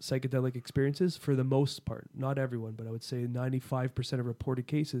behind psychedelic experiences, for the most part, not everyone, but I would say 95% of reported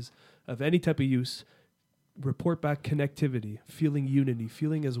cases of any type of use report back connectivity, feeling unity,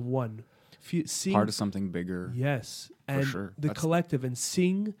 feeling as one, seeing part of something bigger. Yes, and sure. The collective, and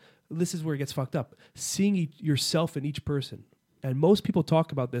seeing. This is where it gets fucked up. Seeing yourself in each person, and most people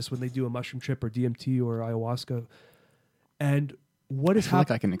talk about this when they do a mushroom trip or DMT or ayahuasca. And what is happening?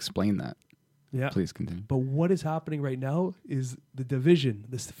 Like I can explain that. Yeah. Please continue. But what is happening right now is the division,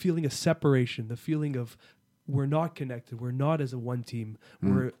 this feeling of separation, the feeling of we're not connected, we're not as a one team,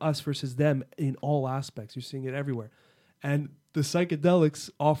 we're us versus them in all aspects. You're seeing it everywhere. And the psychedelics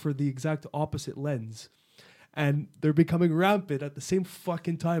offer the exact opposite lens. And they're becoming rampant at the same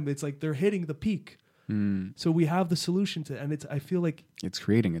fucking time. It's like they're hitting the peak. So we have the solution to, and I feel like it's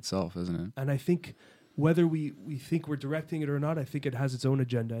creating itself, isn't it? And I think whether we think we're directing it or not, I think it has its own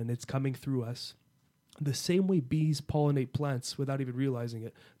agenda and it's coming through us. The same way bees pollinate plants without even realizing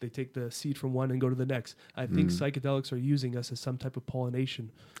it. They take the seed from one and go to the next. I think psychedelics are using us as some type of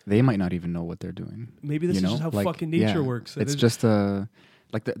pollination. They might not even know what they're doing. Maybe this is just how fucking nature works. It's just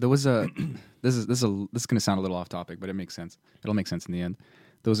like there was a this is going to sound a little off topic, but it makes sense. It'll make sense in the end.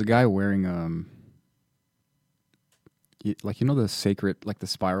 There was a guy wearing the sacred, like the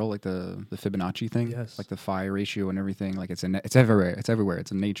spiral, like the Fibonacci thing, yes, like the phi ratio and everything. Like it's everywhere. It's everywhere. It's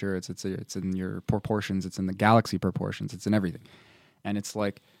in nature. It's in your proportions. It's in the galaxy proportions. It's in everything. And it's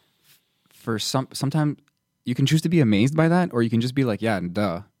like, for sometimes you can choose to be amazed by that, or you can just be like, yeah,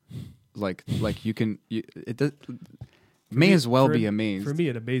 duh. Like you can. May as well be amazed. For me,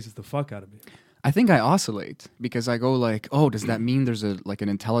 it amazes the fuck out of me. I think I oscillate because I go like, oh, does that mean there's an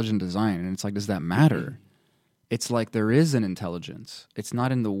intelligent design? And it's like, does that matter? It's like there is an intelligence. It's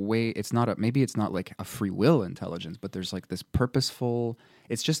not in the way. It's not maybe it's not like a free will intelligence, but there's like this purposeful.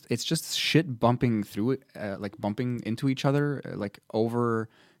 It's just shit bumping through it, like bumping into each other, like over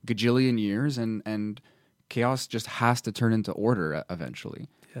gajillion years, and chaos just has to turn into order eventually.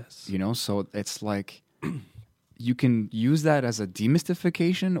 Yes, So it's like you can use that as a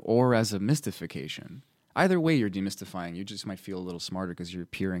demystification or as a mystification. Either way, you're demystifying. You just might feel a little smarter because you're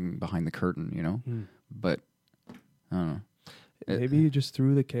peering behind the curtain, But I don't know. Maybe just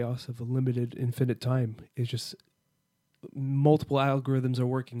through the chaos of a limited, infinite time, it's just multiple algorithms are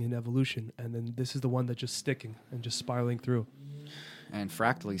working in evolution, and then this is the one that's just sticking and just spiraling through. And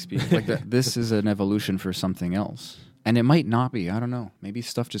fractally speaking, like this is an evolution for something else. And it might not be. I don't know. Maybe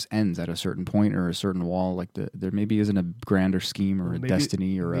stuff just ends at a certain point or a certain wall. Like there maybe isn't a grander scheme or a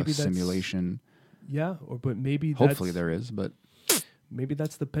destiny or a simulation. Yeah, but maybe hopefully there is, but maybe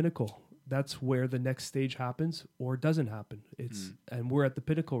that's the pinnacle. That's where the next stage happens or doesn't happen. And we're at the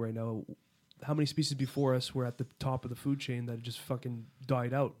pinnacle right now. How many species before us were at the top of the food chain that just fucking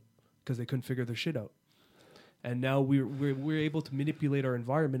died out because they couldn't figure their shit out? And now we're able to manipulate our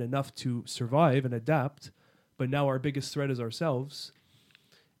environment enough to survive and adapt. But now our biggest threat is ourselves.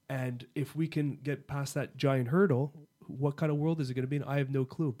 And if we can get past that giant hurdle, what kind of world is it going to be in? I have no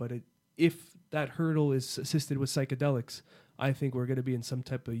clue. But if that hurdle is assisted with psychedelics, I think we're going to be in some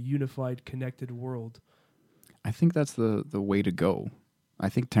type of unified, connected world. I think that's the way to go. I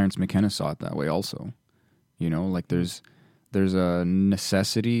think Terence McKenna saw it that way also. You know, like there's a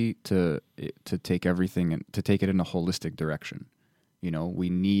necessity to take everything and to take it in a holistic direction. You know, we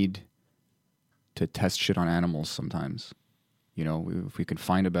need to test shit on animals sometimes. You know, if we can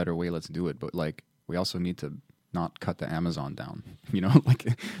find a better way, let's do it. But like, we also need to not cut the Amazon down. You know, like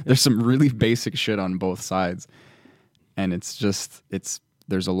there's some really basic shit on both sides. And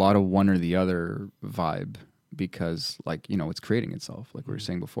there's a lot of one or the other vibe because like, you know, it's creating itself. Like we were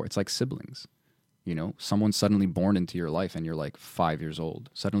saying before, it's like siblings. You know, someone's suddenly born into your life and you're like 5 years old.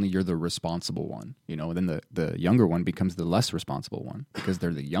 Suddenly you're the responsible one, you know, then the younger one becomes the less responsible one because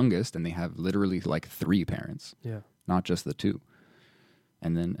they're the youngest and they have literally like 3 parents. Yeah. Not just the 2.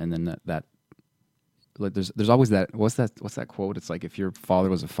 And then that like there's always that what's that quote? It's like if your father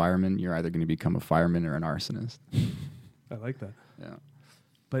was a fireman, you're either going to become a fireman or an arsonist. I like that. Yeah.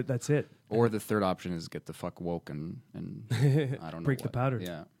 But that's it. Or the third option is get the fuck woke and I don't know. Break the pattern.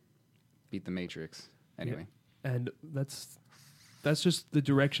 Yeah. Beat the Matrix. Anyway. Yeah. And that's just the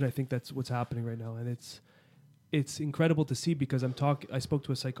direction I think that's what's happening right now. And it's incredible to see because I spoke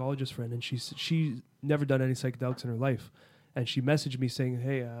to a psychologist friend and she's never done any psychedelics in her life. And she messaged me saying,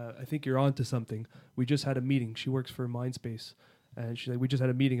 hey, I think you're onto something. We just had a meeting. She works for Mindspace. And she's like, we just had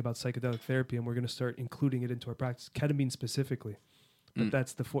a meeting about psychedelic therapy and we're going to start including it into our practice. Ketamine specifically. But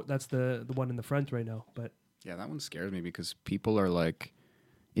that's the one in the front right now. But yeah, that one scares me because people are like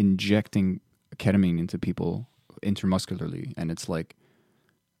injecting ketamine into people intramuscularly, and it's like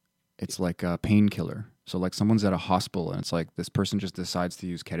a painkiller. So like someone's at a hospital, and it's like this person just decides to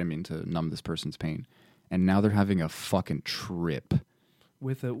use ketamine to numb this person's pain, and now they're having a fucking trip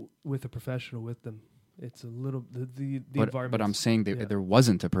with a professional with them. It's a little the environment. But I'm saying there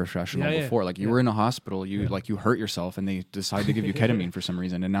wasn't a professional before. Like you were in a hospital, you hurt yourself, and they decided to give you ketamine for some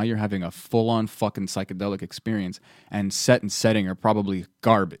reason, and now you're having a full-on fucking psychedelic experience. And set and setting are probably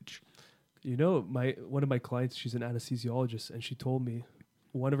garbage. You know, one of my clients, she's an anesthesiologist, and she told me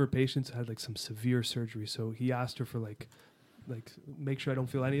one of her patients had like some severe surgery. So he asked her for like make sure I don't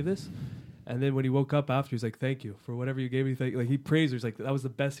feel any of this. And then when he woke up after, he's like, thank you for whatever you gave me. Like he praised her. He's like, that was the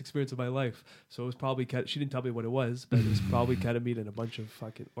best experience of my life. So it was probably, she didn't tell me what it was, but it was probably ketamine and a bunch of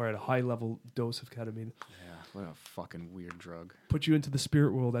or at a high level dose of ketamine. Yeah, what a fucking weird drug. Put you into the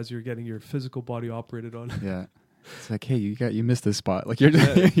spirit world as you're getting your physical body operated on. Yeah. It's like, hey, you missed this spot. Like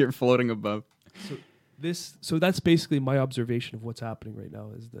you're floating above. So that's basically my observation of what's happening right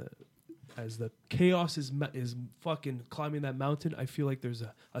now as the chaos is fucking climbing that mountain. I feel like there's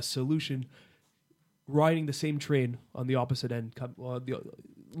a solution riding the same train on the opposite end,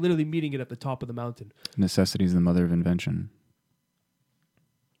 literally meeting it at the top of the mountain. Necessity is the mother of invention.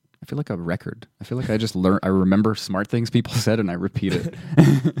 I feel like a record. I feel like I remember smart things people said and I repeat it.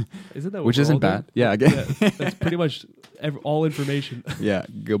 Isn't that which isn't bad? Yeah, that's pretty much all information. Yeah,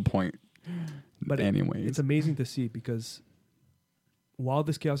 good point. But anyway, it's amazing to see because while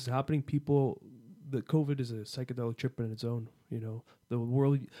this chaos is happening, the COVID is a psychedelic trip in its own. You know, the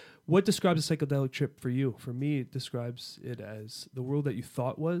world. What describes a psychedelic trip for you? For me, it describes it as the world that you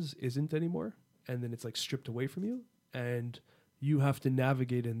thought isn't anymore, and then it's like stripped away from you, and you have to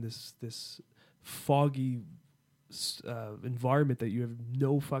navigate in this foggy environment that you have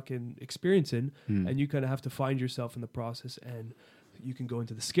no fucking experience in, and you kind of have to find yourself in the process. And you can go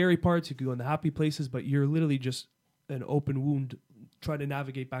into the scary parts, you can go in the happy places, but you're literally just an open wound trying to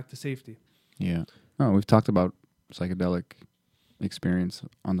navigate back to safety. Yeah. Oh, we've talked about psychedelic experience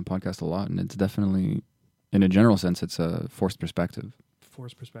on the podcast a lot, and it's definitely, in a general sense, it's a forced perspective.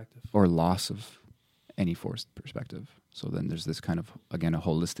 Or loss of any forced perspective. So then there's this kind of, again, a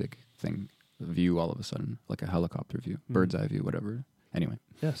holistic view all of a sudden, like a helicopter view, bird's eye view, whatever. Anyway.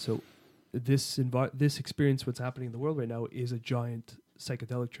 Yeah, so this experience, what's happening in the world right now, is a giant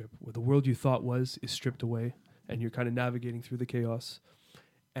psychedelic trip where the world you thought is stripped away, and you're kind of navigating through the chaos.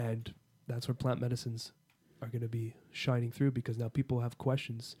 And that's where plant medicines are going to be shining through, because now people have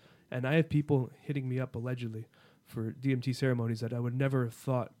questions. And I have people hitting me up allegedly for DMT ceremonies that I would never have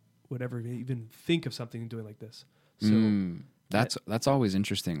thought would ever even think of something doing like this. So that's always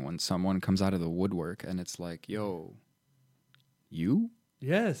interesting when someone comes out of the woodwork and it's like, yo, you?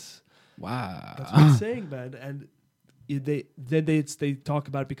 Yes. Wow. That's what I'm saying, man. And they talk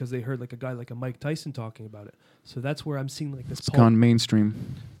about it because they heard like a guy like a Mike Tyson talking about it. So that's where I'm seeing like this. It's gone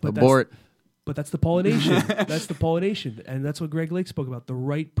mainstream. But Abort. But that's the pollination. That's the pollination. And that's what Greg Lake spoke about. The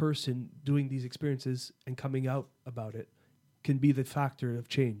right person doing these experiences and coming out about it can be the factor of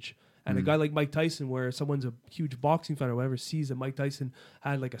change. And a guy like Mike Tyson, where someone's a huge boxing fan or whatever, sees that Mike Tyson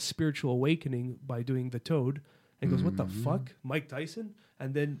had like a spiritual awakening by doing the toad and goes, what the fuck? Mike Tyson?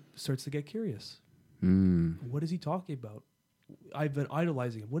 And then starts to get curious. What is he talking about? I've been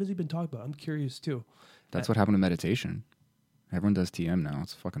idolizing him. What has he been talking about? I'm curious too. That's what happened to meditation. Everyone does TM now.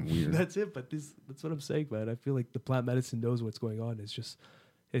 It's fucking weird. That's it. But that's what I'm saying, man. I feel like the plant medicine knows what's going on.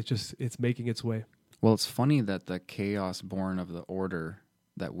 It's making its way. Well, it's funny that the chaos born of the order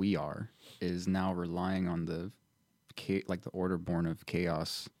that we are is now relying on the order born of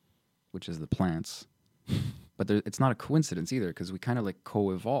chaos, which is the plants. But it's not a coincidence either, because we kind of like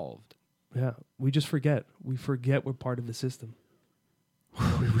co-evolved. Yeah, we just forget. We forget we're part of the system.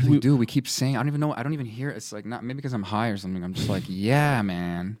 We really do. We keep saying, I don't even know. I don't even hear it. It's like, not maybe because I'm high or something. I'm just like, yeah,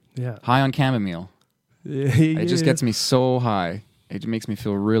 man. Yeah. High on chamomile. It just gets me so high. It makes me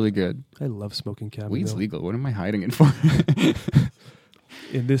feel really good. I love smoking chamomile. Weed's legal. What am I hiding it for?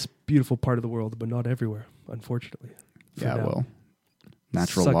 In this beautiful part of the world, but not everywhere, unfortunately. Yeah, well,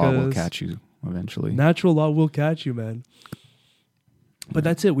 natural law will catch you eventually. Natural law will catch you, man. But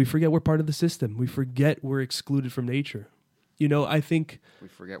that's it. We forget we're part of the system. We forget we're excluded from nature. You know, I think... We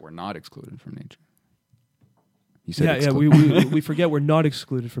forget we're not excluded from nature. You said we forget we're not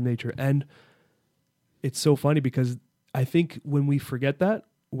excluded from nature. And it's so funny because I think when we forget that,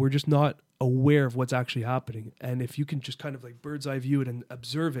 we're just not aware of what's actually happening. And if you can just kind of like bird's eye view it and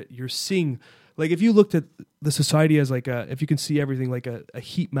observe it, you're seeing... Like if you looked at the society as like if you can see everything like a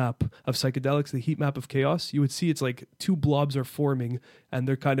heat map of psychedelics, the heat map of chaos, you would see it's like two blobs are forming and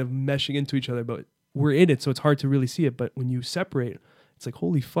they're kind of meshing into each other, but we're in it, so it's hard to really see it. But when you separate, it's like,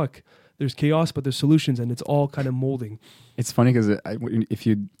 holy fuck, there's chaos, but there's solutions, and it's all kind of molding. It's funny because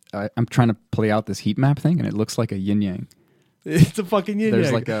I'm trying to play out this heat map thing, and it looks like a yin yang. It's a fucking yin yang.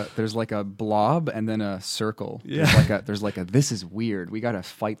 There's like a blob and then a circle. Yeah. There's like a this is weird. We gotta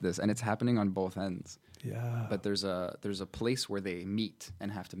fight this, and it's happening on both ends. Yeah. But there's a place where they meet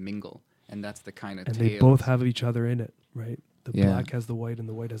and have to mingle, and that's the kind of. And they both have each other in it, right? The black has the white, and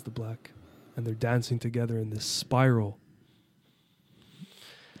the white has the black, and they're dancing together in this spiral.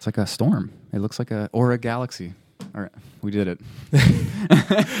 It's like a storm. It looks like a galaxy. All right, we did it.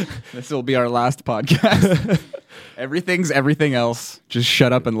 This will be our last podcast. Everything's everything else. Just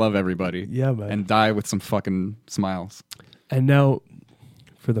shut up and love everybody. Yeah, man. And die with some fucking smiles. And now,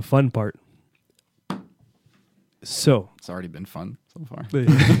 for the fun part. So it's already been fun so far.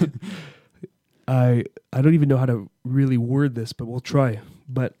 I don't even know how to really word this, but we'll try.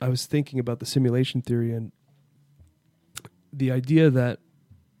 But I was thinking about the simulation theory and the idea that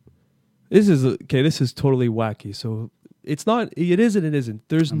this is totally wacky. So it's not. It is and it isn't.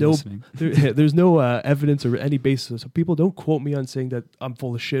 There's there's no evidence or any basis. So people don't quote me on saying that I'm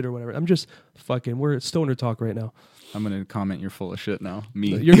full of shit or whatever. I'm just fucking. We're at stoner talk right now. I'm gonna comment. You're full of shit now.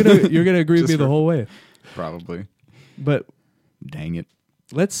 Me. You're gonna agree with me the whole way. Probably. But dang it.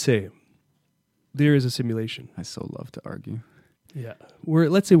 Let's say there is a simulation. I so love to argue. Yeah.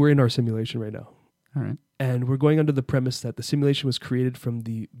 Let's say we're in our simulation right now. All right. And we're going under the premise that the simulation was created from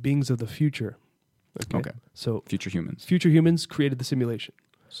the beings of the future. Okay. So future humans. Future humans created the simulation.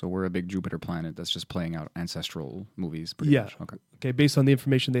 So we're a big Jupiter planet that's just playing out ancestral movies. Yeah. Much. Okay. Okay. Based on the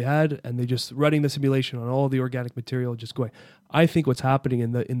information they had, and they just running the simulation on all the organic material, just going. I think what's happening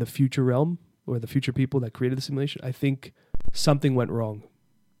in the future realm, or the future people that created the simulation, I think something went wrong.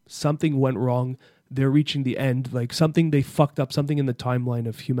 Something went wrong. They're reaching the end. Like they fucked up something in the timeline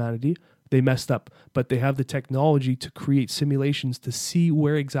of humanity. They messed up, but they have the technology to create simulations to see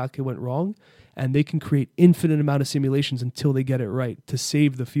where exactly went wrong, and they can create infinite amount of simulations until they get it right to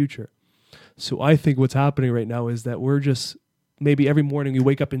save the future. So I think what's happening right now is that we're just maybe every morning you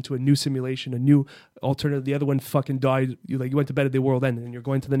wake up into a new simulation, a new alternative. The other one fucking died. You went to bed at the world end, and you're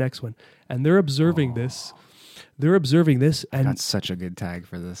going to the next one, and they're observing this. They're observing this, and I got such a good tag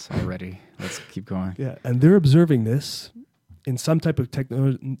for this already. Let's keep going. Yeah, and they're observing this in some type of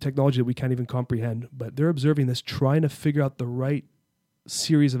technology that we can't even comprehend, but they're observing this, trying to figure out the right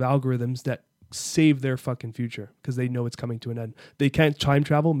series of algorithms that save their fucking future because they know it's coming to an end. They can't time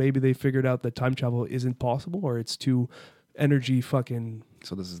travel. Maybe they figured out that time travel isn't possible, or it's too energy fucking...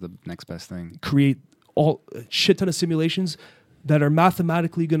 So this is the next best thing. Create a shit ton of simulations that are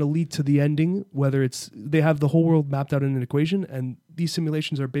mathematically going to lead to the ending, whether they have the whole world mapped out in an equation, and these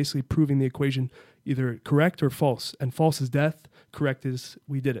simulations are basically proving the equation either correct or false. And false is death, correct is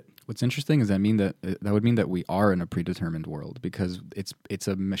we did it. What's interesting is that would mean that we are in a predetermined world, because it's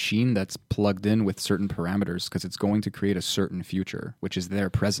a machine that's plugged in with certain parameters, because it's going to create a certain future, which is their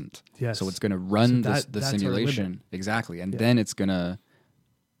present. Yes. So it's going to run the that's simulation. Exactly. And then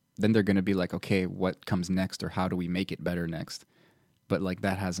then they're going to be like, okay, what comes next, or how do we make it better next? But like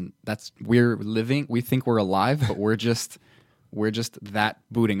we think we're alive, but we're just that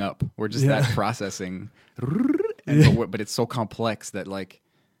booting up. We're just that processing. But it's so complex that like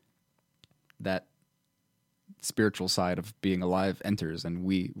that spiritual side of being alive enters, and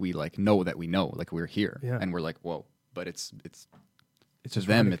we like know that we know, like we're here, and we're like, whoa. But it's to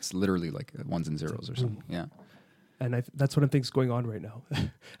them, running. It's literally like ones and zeros or something. Yeah. And that's what I think is going on right now.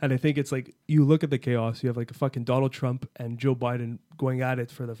 And I think it's like, you look at the chaos, you have like a fucking Donald Trump and Joe Biden going at it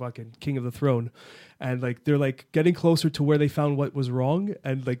for the fucking king of the throne. And like, they're like getting closer to where they found what was wrong.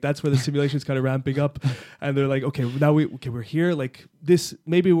 And like, that's where the simulation is kind of ramping up. And they're like, okay, now we're here. Like this,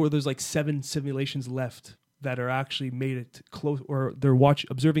 maybe where there's like 7 simulations left that are actually made it close, or they're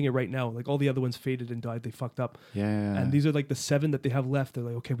observing it right now. Like all the other ones faded and died. They fucked up. Yeah. And these are like the 7 that they have left. They're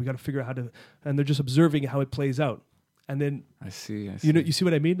like, okay, we got to figure out how to, and they're just observing how it plays out. And then I see. You see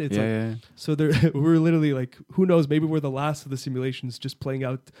what I mean? It's So we're literally like, who knows? Maybe we're the last of the simulations just playing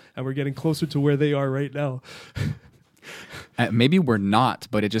out, and we're getting closer to where they are right now. Maybe we're not,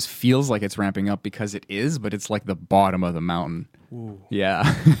 but it just feels like it's ramping up, because it is. But it's like the bottom of the mountain. Ooh.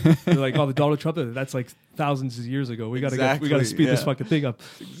 Yeah. They're like, oh, the Donald Trump, that's like thousands of years ago. We gotta speed this fucking thing up.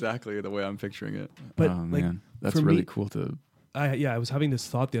 That's exactly the way I'm picturing it. But like, man, that's really cool to. I was having this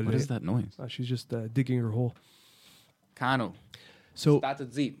thought the other day. What is that noise? She's just digging her hole. Kano. So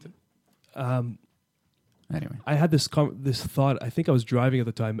anyway, I had this thought. I think I was driving at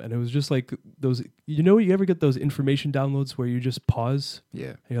the time, and it was just like those. You ever get those information downloads where you just pause?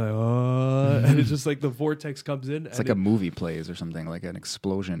 Yeah. And you're like, oh, and it's just like the vortex comes in. It's like a movie plays or something, like an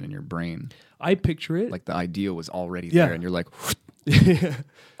explosion in your brain. I picture it like the idea was already there, and you're like,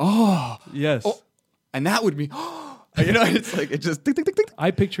 oh, yes, and that would be. It's like it just tick, tick, tick, tick. I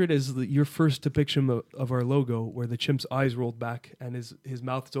picture it as your first depiction of our logo, where the chimp's eyes rolled back and his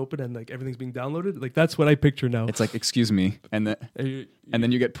mouth is open and like everything's being downloaded. Like that's what I picture now. It's like, excuse me, and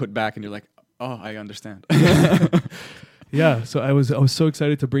then you get put back and you're like, oh, I understand. Yeah, so I was so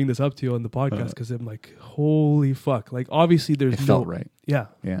excited to bring this up to you on the podcast, because I'm like, holy fuck! Like obviously it felt right. Yeah,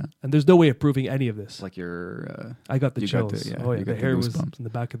 yeah, and there's no way of proving any of this. Like I got the chills. The hair was goosebumps in the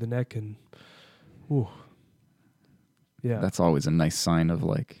back of the neck, and ooh. Yeah, that's always a nice sign of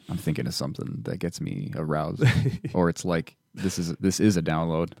like, I'm thinking of something that gets me aroused, or it's like this is a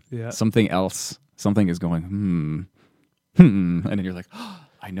download. Yeah, something is going and then you're like, oh,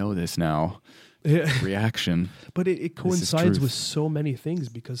 I know this now. Yeah. Reaction. But it coincides with so many things,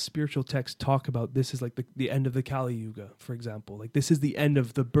 because spiritual texts talk about this is like the end of the Kali Yuga, for example. Like this is the end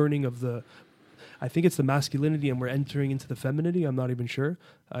of the burning of the. I think it's the masculinity, and we're entering into the femininity. I'm not even sure.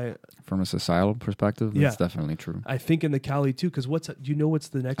 From a societal perspective, that's definitely true. I think in the Kali too, because what's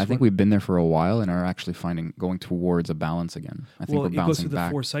the next? I think we've been there for a while and are actually going towards a balance again. I think we're bouncing back. It goes through the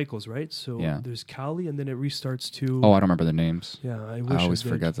 4 cycles, right? So there's Kali, and then it restarts to. Oh, I don't remember the names. Yeah, I always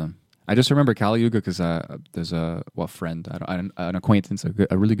forget them. I just remember Kali Yuga because there's a friend, an acquaintance,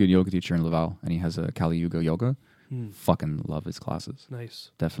 a really good yoga teacher in Laval, and he has a Kali Yuga yoga. Fucking love his classes.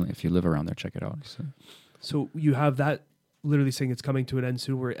 Nice. Definitely. If you live around there, check it out. So you have that literally saying it's coming to an end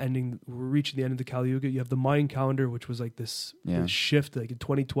soon. We're reaching the end of the Kali Yuga. You have the Mayan calendar, which was like this shift, like in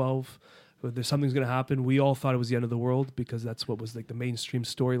 2012. There's something's going to happen. We all thought it was the end of the world, because that's what was like the mainstream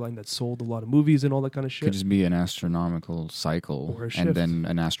storyline that sold a lot of movies and all that kind of shit. Could just be an astronomical cycle, and then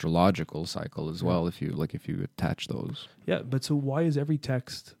an astrological cycle as well, if you attach those. Yeah, but so why is every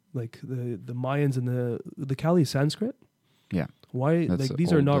text like the Mayans and the Kali Sanskrit? Yeah. Why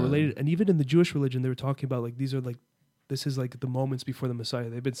these are not related? And even in the Jewish religion, they were talking about like these are like, this is like the moments before the Messiah.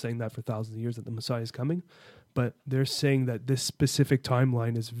 They've been saying that for thousands of years, that the Messiah is coming, but they're saying that this specific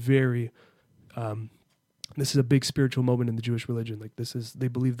timeline is very. This is a big spiritual moment in the Jewish religion. Like they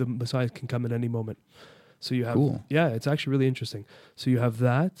believe the Messiah can come at any moment. So you have, it's actually really interesting. So you have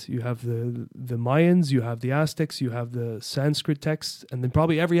that, you have the Mayans, you have the Aztecs, you have the Sanskrit texts, and then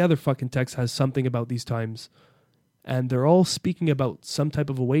probably every other fucking text has something about these times, and they're all speaking about some type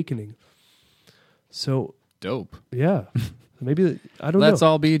of awakening. So dope. Yeah, maybe I don't know. Let's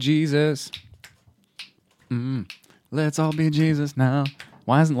all be Jesus. Let's all be Jesus now.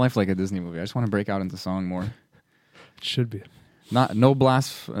 Why isn't life like a Disney movie? I just want to break out into song more. It should be. No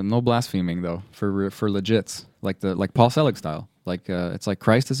blaspheming though for legits, like Paul Selig style. Like it's like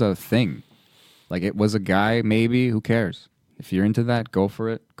Christ is a thing. Like it was a guy, maybe. Who cares? If you're into that, go for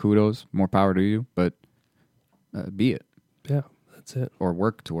it. Kudos, more power to you. But be it. Yeah, that's it. Or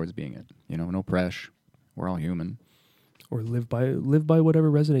work towards being it. You know, no pressure. We're all human. Or live by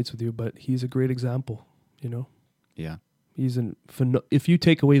whatever resonates with you. But he's a great example. You know. Yeah. If you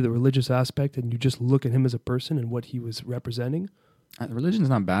take away the religious aspect and you just look at him as a person and what he was representing. Religion's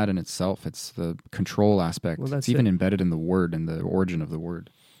not bad in itself. It's the control aspect. Well, it's even embedded in the word and the origin of the word.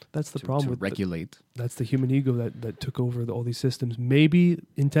 That's the problem with regulate. That's the human ego that took over all these systems. Maybe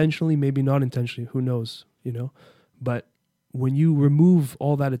intentionally, maybe not intentionally. Who knows? You know, but when you remove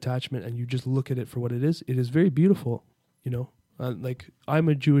all that attachment and you just look at it for what it is very beautiful. You know, like I'm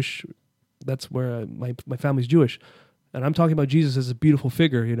a Jewish. That's where my family's Jewish, and I'm talking about Jesus as a beautiful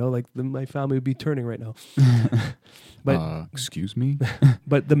figure. You know, like my family would be turning right now. But excuse me.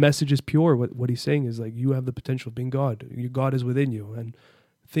 But the message is pure. What he's saying is like you have the potential of being God. Your God is within you, and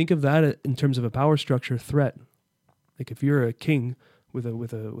think of that in terms of a power structure threat. Like if you're a king with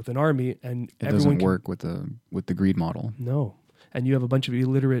an army and it doesn't work with the greed model. No, and you have a bunch of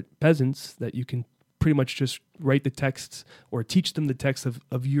illiterate peasants that you can pretty much just write the texts or teach them the text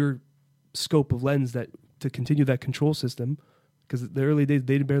of your scope of lens that to continue that control system. Because the early days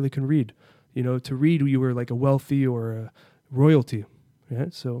they barely can read. You know, to read you were like a wealthy or a royalty. Yeah,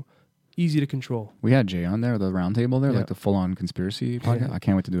 so. Easy to control. We had Jay on there, the round table there, yeah. like the full-on conspiracy podcast. Yeah. I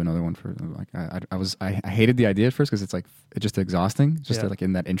can't wait to do another one for like I hated the idea at first because it's like it's just exhausting, just like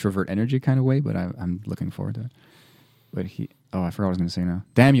in that introvert energy kind of way. But I'm looking forward to it. But I forgot what I was going to say now.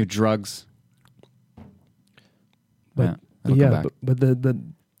 Damn you, drugs! But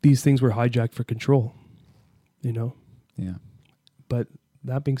these things were hijacked for control. You know. Yeah. But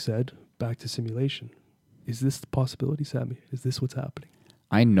that being said, back to simulation. Is this the possibility, Sammy? Is this what's happening?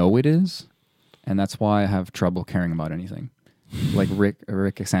 I know it is, and that's why I have trouble caring about anything. Like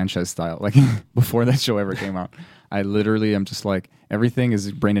Rick Sanchez style. Like before that show ever came out, I literally am just like, everything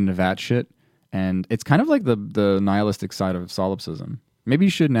is brain into vat shit, and it's kind of like the nihilistic side of solipsism. Maybe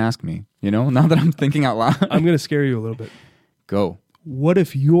you shouldn't ask me, you know, now that I'm thinking out loud. I'm going to scare you a little bit. Go. What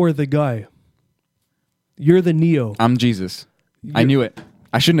if you're the guy? You're the Neo. I'm Jesus. I knew it.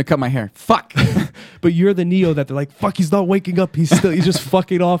 I shouldn't have cut my hair. Fuck. But you're the Neo that they're like, fuck, he's not waking up. He's just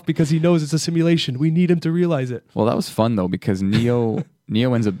fucking off because he knows it's a simulation. We need him to realize it. Well, that was fun though, because Neo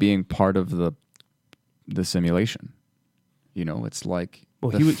ends up being part of the simulation. You know, it's like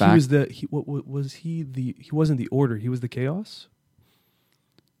he wasn't the order. He was the chaos.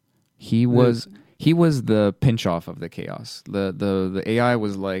 He was the pinch off of the chaos. The AI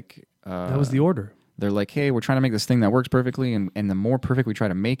was like that was the order. They're like, hey, we're trying to make this thing that works perfectly, and the more perfect we try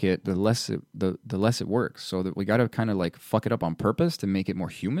to make it, the less it works. So that we got to kind of like fuck it up on purpose to make it more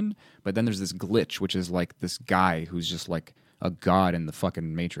human. But then there's this glitch, which is like this guy who's just like a god in the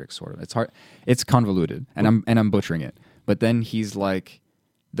fucking Matrix, sort of. It's hard, it's convoluted, and I'm butchering it. But then he's like,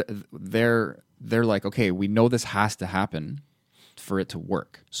 they're like, okay, we know this has to happen for it to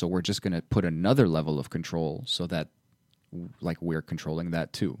work, so we're just gonna put another level of control so that. Like we're controlling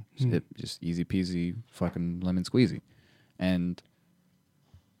that too. It just easy peasy fucking lemon squeezy. And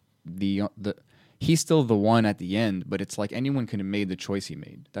he's still the one at the end, but it's like anyone could have made the choice he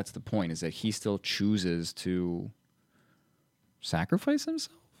made. That's the point, is that he still chooses to sacrifice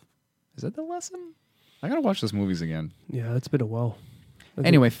himself. Is that the lesson? I gotta watch those movies again. Yeah, it's been a while.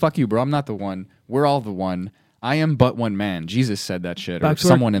 Anyway, fuck you, bro. I'm not the one. We're all the one. I am but one man. Jesus said that shit, or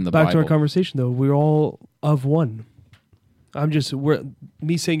someone in the Bible. Back to our conversation though, we're all of one.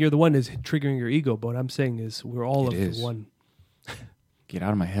 Me saying you're the one is triggering your ego, but what I'm saying is we're all the one. Get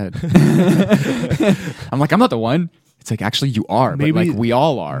out of my head. I'm like, I'm not the one. It's like, actually you are, maybe, but like we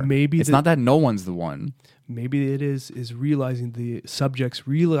all are. Maybe it's not that no one's the one. Maybe it is realizing the subjects,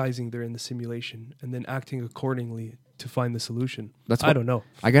 realizing they're in the simulation and then acting accordingly to find the solution. I don't know.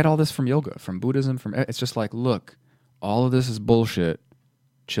 I get all this from yoga, from Buddhism, it's just like, look, all of this is bullshit.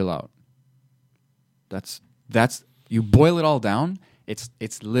 Chill out. That's you boil it all down, it's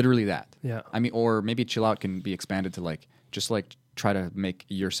literally that. Yeah. I mean, or maybe chill out can be expanded to like, just like try to make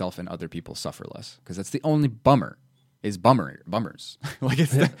yourself and other people suffer less. Because that's the only bummers. Like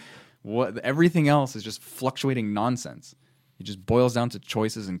it's everything else is just fluctuating nonsense. It just boils down to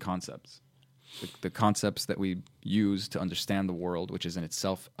choices and concepts. The concepts that we use to understand the world, which is in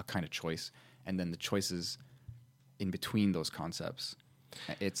itself a kind of choice, and then the choices in between those concepts.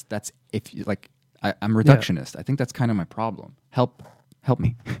 I'm reductionist. I think that's kind of my problem. Help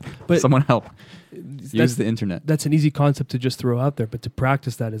me. But someone help. Use the internet. That's an easy concept to just throw out there, but to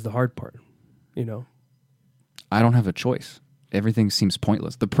practice that is the hard part. You know, I don't have a choice. everything seems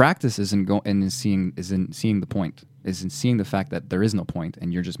pointless. The practice isn't seeing the point, is in seeing the fact that there is no point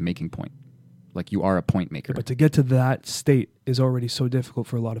and you're just making point. Like you are a point maker. But to get to that state is already so difficult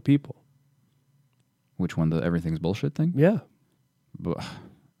for a lot of people. Which one? The everything's bullshit thing? Yeah. But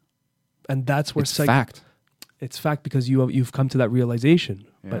and that's where it's fact. It's fact because you've come to that realization.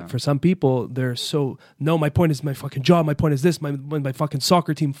 Yeah. But for some people, they're so, no, my point is my fucking job. My point is this. My fucking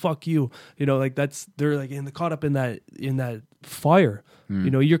soccer team. Fuck you. You know, like they're like caught up in that fire.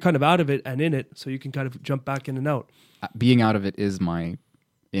 You know, you're kind of out of it and in it, so you can kind of jump back in and out. Being out of it is my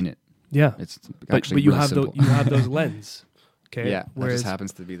in it. Yeah, it's but really you have simple. you have those lens. Okay, Yeah, that just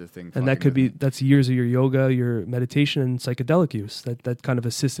happens to be the thing. And that could be that's years of your yoga, your meditation, and psychedelic use that kind of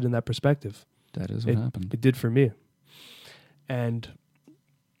assisted in that perspective. That is what happened. It did for me. And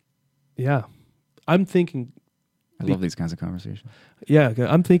yeah, I'm thinking. I love these kinds of conversations. Yeah,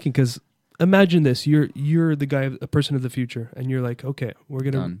 I'm thinking because imagine this: you're the guy, a person of the future, and you're like, okay, we're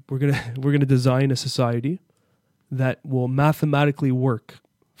gonna design a society that will mathematically work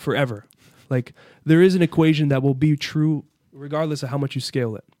forever. Like there is an equation that will be true regardless of how much you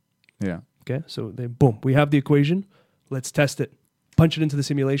scale it. Yeah. Okay. So then, boom, we have the equation. Let's test it. Punch it into the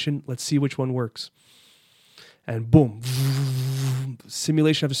simulation. Let's see which one works. And boom,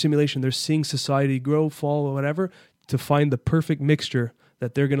 simulation after simulation, they're seeing society grow, fall, or whatever to find the perfect mixture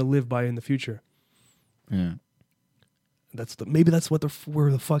that they're going to live by in the future. Yeah. Maybe that's what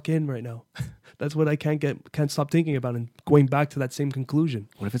we're the fuck in right now. That's what I can't stop thinking about and going back to that same conclusion.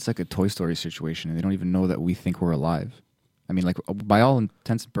 What if it's like a Toy Story situation and they don't even know that we think we're alive? I mean, like by all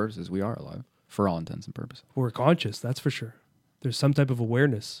intents and purposes, we are alive. For all intents and purposes, we're conscious. That's for sure. There's some type of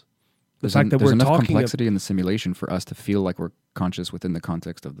awareness. There's enough complexity in the simulation for us to feel like we're conscious within the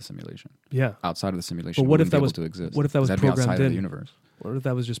context of the simulation. Yeah. Outside of the simulation, but what if that was to exist? What if that was programmed outside in of the universe? What if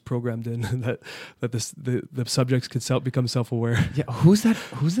that was just programmed in that the subjects could become self-aware? Yeah. Who's that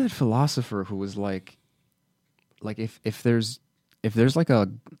philosopher who was like if there's like a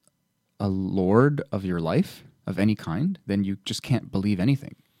lord of your life of any kind, then you just can't believe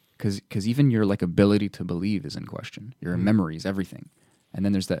anything because even your like ability to believe is in question. Your memories, everything. And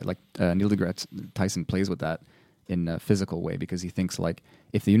then there's that, like Neil deGrasse Tyson plays with that in a physical way because he thinks like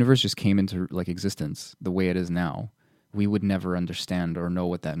if the universe just came into like existence the way it is now, we would never understand or know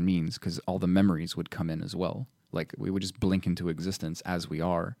what that means because all the memories would come in as well. Like we would just blink into existence as we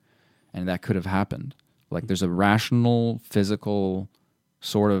are, and that could have happened. Like there's a rational, physical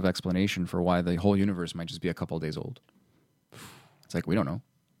sort of explanation for why the whole universe might just be a couple of days old. It's like we don't know.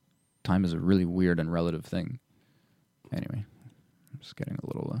 Time is a really weird and relative thing. Anyway. Just getting a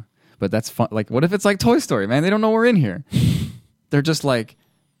little, but that's fun. Like, what if it's like Toy Story, man? They don't know we're in here. They're just like,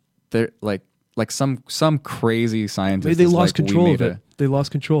 they're like some crazy scientist. Maybe they lost control of it. They lost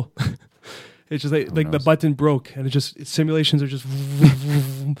control. It's just like the button broke, and simulations are just.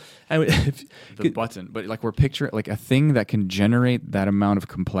 Button, but like we're picturing like a thing that can generate that amount of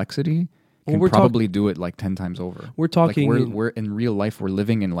complexity. Can probably do it like 10 times over. We're talking. Like we're in real life. We're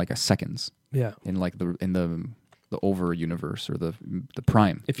living in like a seconds. Yeah. In like the over universe or the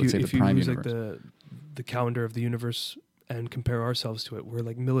prime. If you use universe. Like the calendar of the universe and compare ourselves to it, we're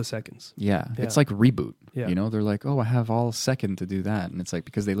like milliseconds. Yeah. It's like reboot. Yeah. You know, they're like, oh, I have all second to do that, and it's like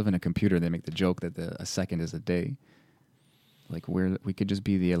because they live in a computer, they make the joke that a second is a day. Like we could just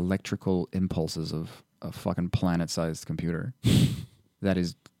be the electrical impulses of a fucking planet-sized computer that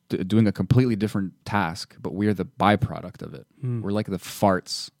is doing a completely different task, but we're the byproduct of it. We're like the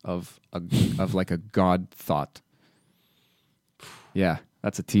farts of like a god thought. Yeah,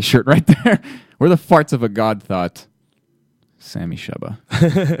 that's a t-shirt right there. We're the farts of a god thought. Sammy Sheba.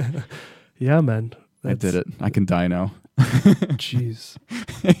 Yeah, man. I did it. I can die now. Jeez.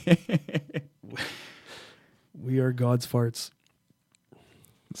 We are God's farts.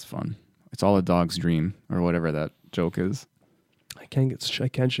 It's fun. It's all a dog's dream, or whatever that joke is. I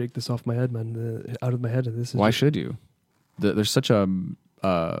can't shake this off my head, man. Out of my head. Why should you? There's such a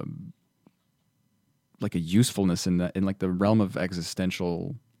like a usefulness in like the realm of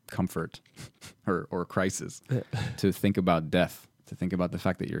existential comfort or crisis to think about death, to think about the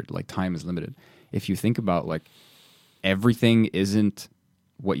fact that your like time is limited. If you think about like everything isn't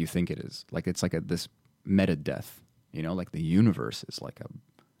what you think it is, like it's like this meta death, you know, like the universe is like a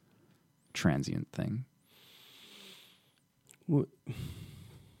transient thing.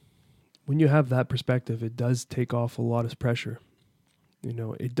 When you have that perspective, it does take off a lot of pressure. You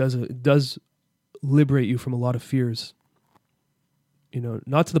know, it does liberate you from a lot of fears. You know,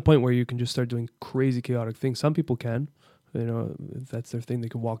 not to the point where you can just start doing crazy, chaotic things. Some people can. You know, if that's their thing, they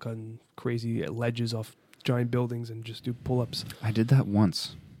can walk on crazy ledges off giant buildings and just do pull-ups. I did that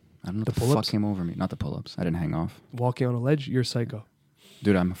once. I don't know The what the fuck pull-ups? came over me. Not the pull-ups. I didn't hang off. Walking on a ledge, you're psycho.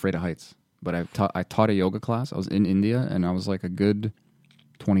 Dude, I'm afraid of heights. But I taught a yoga class. I was in India, and I was like a good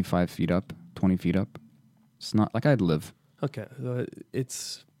 25 feet up, 20 feet up. It's not like I'd live. Okay,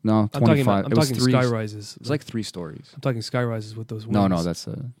 it's. No, 25. I'm it was talking three. sky rises. It was like 3 stories. I'm talking sky rises with those. No, wings. that's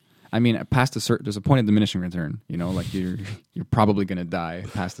I mean, past a certain, there's a point of diminishing return. You know, like you're probably gonna die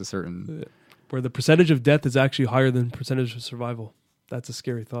past a certain. Where the percentage of death is actually higher than percentage of survival. That's a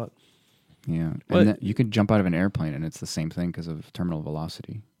scary thought. Yeah, But- and then you could jump out of an airplane, and it's the same thing because of terminal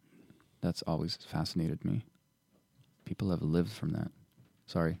velocity. That's always fascinated me. People have lived from that.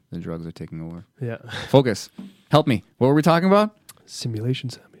 Sorry, the drugs are taking over. Yeah. Focus. Help me. What were we talking about? Simulation,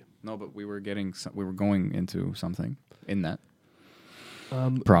 Sammy. No, but we were going into something in that.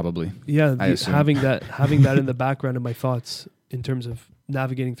 Probably. Yeah, I assume. having that in the background of my thoughts in terms of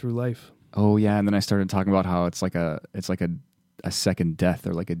navigating through life. Oh yeah, and then I started talking about how it's like a second death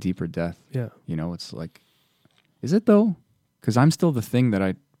or like a deeper death. Yeah. You know, it's like, is it though? Because I'm still the thing that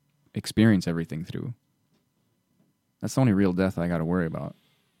I experience everything through. That's the only real death I got to worry about.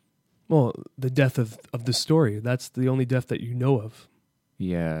 Well, the death of the story. That's the only death that you know of.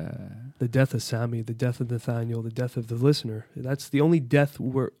 Yeah. The death of Sammy, the death of Nathaniel, the death of the listener. That's the only death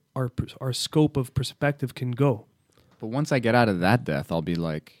where our scope of perspective can go. But once I get out of that death, I'll be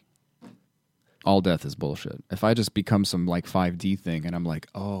like, all death is bullshit. If I just become some like 5D thing and I'm like,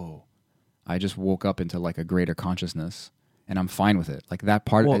 oh, I just woke up into like a greater consciousness and I'm fine with it. Like that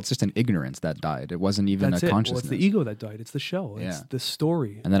part, Well, it's just an ignorance that died. It wasn't even That's a it. Well, consciousness. it's the ego that died. It's the shell. It's Yeah. the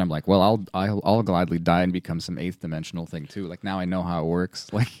story. And then I'm like, well, I'll gladly die and become some 8th dimensional thing too. Like now I know how it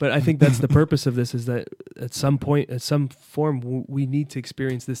works. Like, But I think that's the purpose of this, is that at some point, at some form, we need to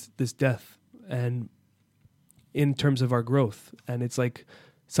experience this death, and in terms of our growth. And it's like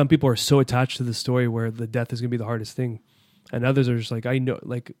some people are so attached to the story where the death is going to be the hardest thing, and others are just like, I know,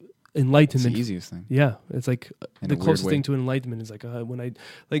 like it's enlightenment. the easiest thing. Yeah, it's like In the a weird closest way. thing to enlightenment is like when I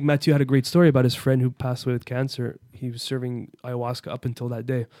like Matthew had a great story about his friend who passed away with cancer. He was serving ayahuasca up until that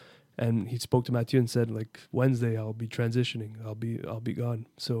day, and he spoke to Matthew and said, like, Wednesday I'll be transitioning. I'll be gone.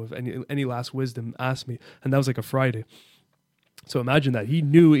 So if any last wisdom, ask me. And that was like a Friday. So imagine that he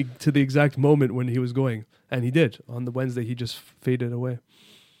knew to the exact moment when he was going, and he did. On the Wednesday he just faded away.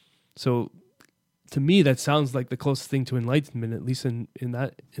 So to me, that sounds like the closest thing to enlightenment, at least in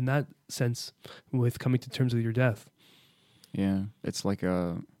that sense, with coming to terms with your death. Yeah. It's like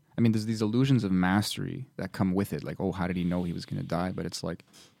I mean, there's these illusions of mastery that come with it. Like, oh, how did he know he was going to die? But it's like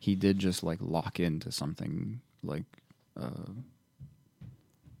he did just like lock into something, like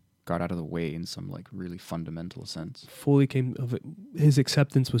got out of the way in some like really fundamental sense. Fully came of it. His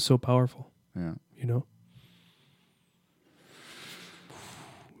acceptance was so powerful, Yeah. you know?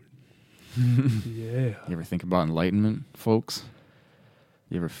 Yeah. You ever think about enlightenment, folks?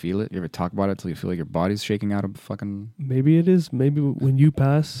 You ever feel it? You ever talk about it till you feel like your body's shaking out of fucking... Maybe it is. Maybe when you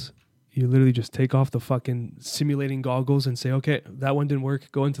pass, you literally just take off the fucking simulating goggles and say, okay, that one didn't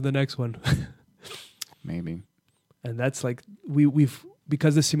work. Go into the next one. Maybe. And that's like, we've,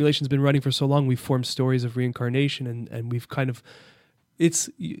 because the simulation's been running for so long, we've formed stories of reincarnation, and we've kind of, it's,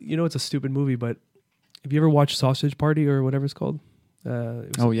 you know, it's a stupid movie, but have you ever watched Sausage Party or whatever it's called?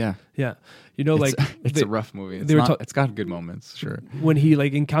 Oh, yeah. Yeah. You know, like, It's they- a rough movie. they were It's got good moments, sure. when he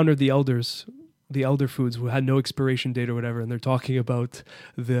like encountered the elders, the elder foods who had no expiration date or whatever, and they're talking about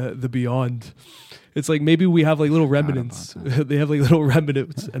the beyond. It's like maybe we have like little remnants. They have like little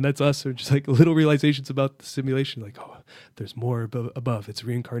remnants, and that's us. Or just like little realizations about the simulation. Like, oh, there's more above. It's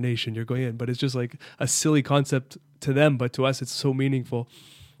reincarnation. You're going in, but it's just like a silly concept to them, but to us, it's so meaningful.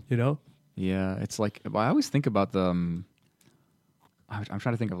 You know? Yeah, it's like... I always think about the... I'm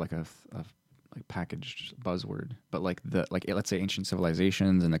trying to think of like a like packaged buzzword, but like let's say ancient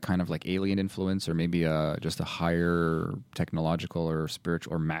civilizations and the kind of like alien influence, or maybe just a higher technological or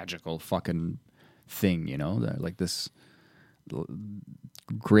spiritual or magical fucking thing, you know, that like this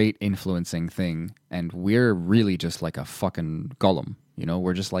great influencing thing, and we're really just like a fucking golem, you know,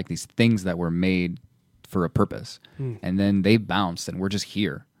 we're just like these things that were made for a purpose, and then they bounced, and we're just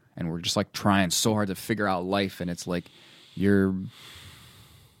here, and we're just like trying so hard to figure out life, and it's like you're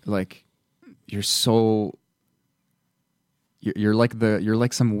like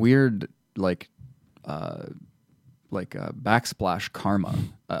some weird like backsplash karma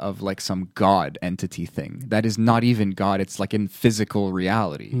of like some god entity thing that is not even God. It's like in physical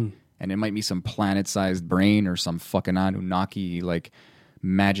reality, and it might be some planet-sized brain or some fucking Anunnaki like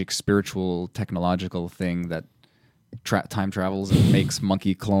magic spiritual technological thing that time travels and makes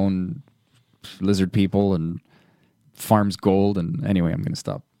monkey clone lizard people and farms gold. And anyway, I'm gonna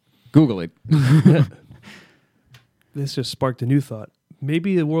stop. Google it. This just sparked a new thought.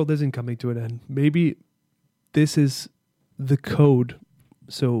 maybe the world isn't coming to an end. Maybe this is the code.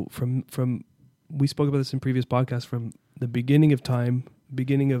 So from we spoke about this in previous podcasts, from the beginning of time,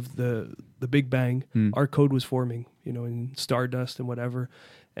 beginning of the Big Bang, our code was forming, in stardust and whatever,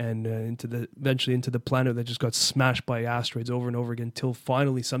 and eventually into the planet that just got smashed by asteroids over and over again, till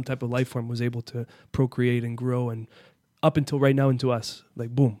finally some type of life form was able to procreate and grow, and up until right now into us. Like,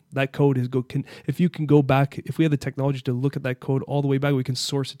 boom, that code is if you can go back, if we have the technology to look at that code all the way back, we can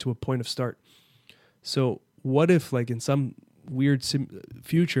source it to a point of start. So what if, like, in some weird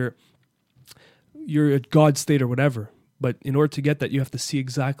future, you're at God's state or whatever, but in order to get that, you have to see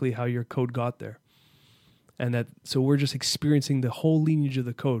exactly how your code got there. And so we're just experiencing the whole lineage of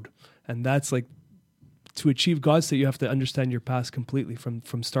the code. And that's like, to achieve God's state, you have to understand your past completely from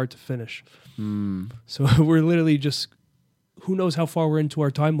start to finish. So we're literally just, who knows how far we're into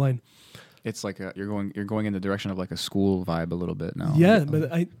our timeline. It's like you're going in the direction of like a school vibe a little bit now. Yeah,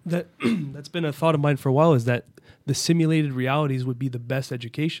 but that's been a thought of mine for a while, is that the simulated realities would be the best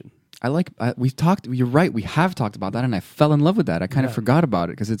education. You're right, we have talked about that, and I fell in love with that. I kind of forgot about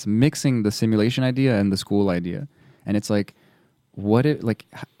it, because it's mixing the simulation idea and the school idea. And it's like,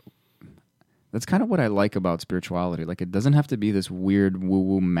 that's kind of what I like about spirituality. Like, it doesn't have to be this weird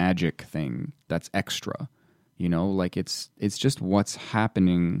woo-woo magic thing that's extra. Like it's just what's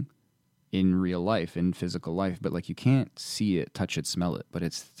happening in real life, in physical life. But like, you can't see it, touch it, smell it, but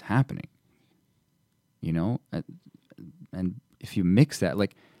it's happening. And if you mix that,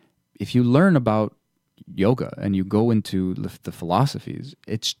 like, if you learn about yoga and you go into the philosophies,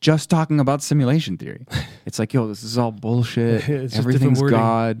 it's just talking about simulation theory. It's like, yo, this is all bullshit. Everything's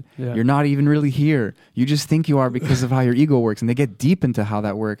God. Yeah. You're not even really here. You just think you are because of how your ego works. And they get deep into how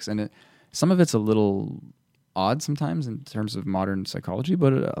that works. And some of it's a little odd sometimes in terms of modern psychology,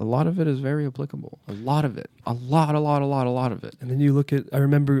 but a lot of it is very applicable. A lot of it. A lot of it. And then you look at, I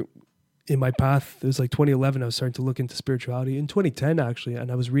remember in my path, it was like 2011, I was starting to look into spirituality. In 2010, actually,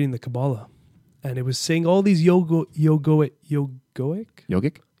 and I was reading the Kabbalah. And it was saying all these yogic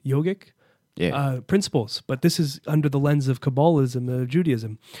principles, but this is under the lens of Kabbalism,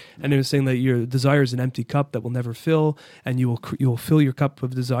 Judaism, and it was saying that your desire is an empty cup that will never fill, and you will fill your cup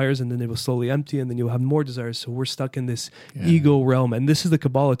of desires, and then it will slowly empty, and then you'll have more desires. So we're stuck in this ego realm, and this is the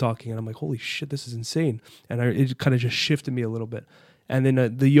Kabbalah talking, and I'm like, holy shit, this is insane, and it kind of just shifted me a little bit. And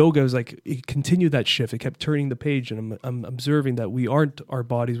then the yoga was like, it continued that shift. It kept turning the page, and I'm observing that we aren't our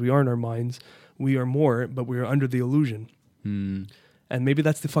bodies, we aren't our minds. We are more, but we are under the illusion. And maybe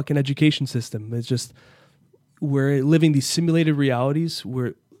that's the fucking education system. It's just, we're living these simulated realities.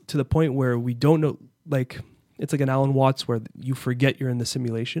 We're to the point where we don't know, like, it's like an Alan Watts, where you forget you're in the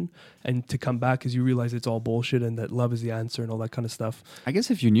simulation, and to come back as you realize it's all bullshit and that love is the answer and all that kind of stuff. I guess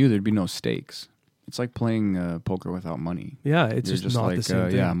if you knew, there'd be no stakes. It's like playing poker without money. Yeah, it's just not like, the same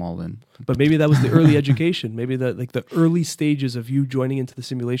thing. Yeah, I'm all in. But maybe that was the early education. Maybe the early stages of you joining into the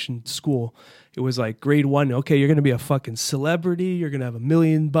simulation school. It was like grade 1. Okay, you're going to be a fucking celebrity. You're going to have $1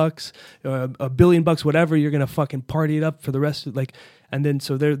 million, $1 billion, whatever. You're going to fucking party it up for the rest of and then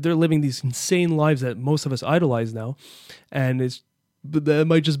so they're living these insane lives that most of us idolize now, and but that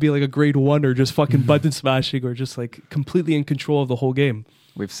might just be like a grade 1 or just fucking button smashing or just like completely in control of the whole game.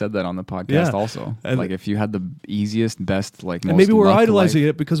 We've said that on the podcast also. And like, if you had the easiest, best, like, most, and maybe we're idolizing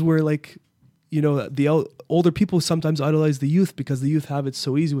it because we're like, the older people sometimes idolize the youth because the youth have it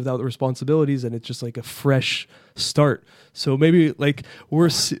so easy without the responsibilities, and it's just like a fresh start. So maybe like we're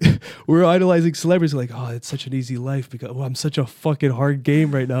idolizing celebrities, like, oh, it's such an easy life because I'm such a fucking hard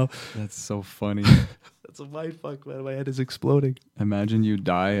game right now. That's so funny. That's a mind fuck, man. My head is exploding. Imagine you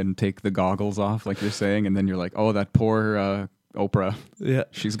die and take the goggles off, like you're saying, and then you're like, oh, that poor Oprah. Yeah.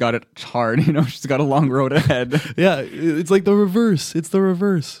 She's got it hard, she's got a long road ahead. Yeah, it's like the reverse. It's the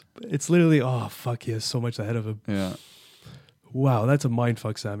reverse. It's literally, oh, fuck, he has so much ahead of him. Yeah. Wow, that's a mind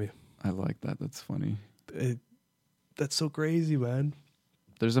fuck, Sammy. I like that. That's funny. That's so crazy, man.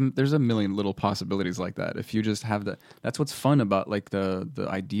 There's a million little possibilities like that. If you just have that's what's fun about like the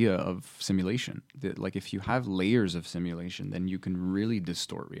idea of simulation. Like, if you have layers of simulation, then you can really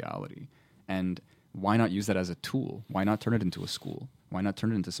distort reality. And why not use that as a tool? Why not turn it into a school? Why not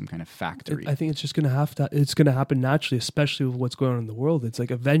turn it into some kind of factory? I think it's just going to it's going to happen naturally, especially with what's going on in the world. It's like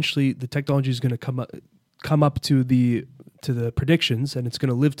eventually the technology is going to come up to the predictions, and it's going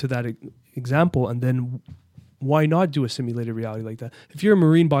to live to that example. And then why not do a simulated reality like that? If you're a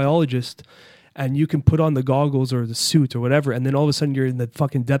marine biologist and you can put on the goggles or the suit or whatever, and then all of a sudden you're in the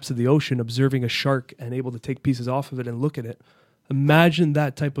fucking depths of the ocean observing a shark and able to take pieces off of it and look at it. Imagine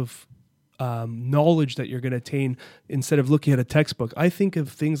that type of knowledge that you're going to attain instead of looking at a textbook. I think of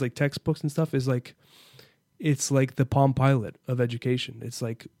things like textbooks and stuff is like, it's like the Palm Pilot of education. It's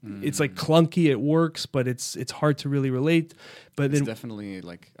like clunky. It works, but it's hard to really relate. But it's then definitely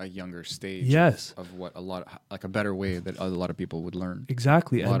like a younger stage. Yes. Of what like a better way that a lot of people would learn.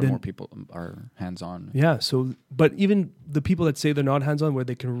 Exactly. A lot more people are hands-on. Yeah. So, but even the people that say they're not hands-on, where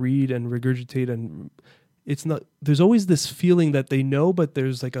they can read and regurgitate, and it's not. There's always this feeling that they know, but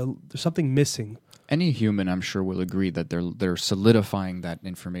there's something missing. Any human, I'm sure, will agree that they're solidifying that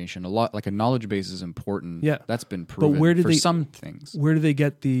information a lot. Like a knowledge base is important. Yeah, that's been proven. But where do some things? Where do they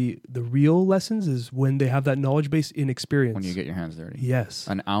get the real lessons? Is when they have that knowledge base in experience. When you get your hands dirty. Yes.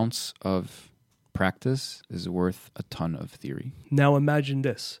 An ounce of practice is worth a ton of theory. Now imagine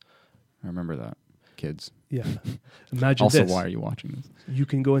this. Remember that, kids. Yeah. Imagine also, this. why are you watching this? You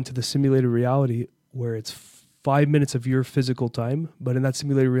can go into the simulated reality where it's 5 minutes of your physical time, but in that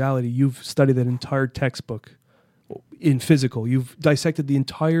simulated reality, you've studied that entire textbook in physical. You've dissected the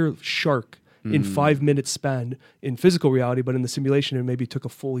entire shark in 5 minutes span in physical reality, but in the simulation, it maybe took a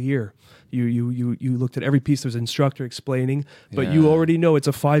full year. You looked at every piece. There's an instructor explaining, but you already know it's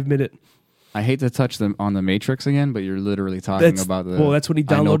a 5 minute. I hate to touch them on the Matrix again, but you're literally talking about the. Well, that's when he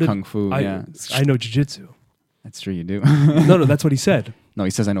downloaded. I know Kung Fu. I know Jiu-Jitsu. That's true. You do. No, that's what he said. No, he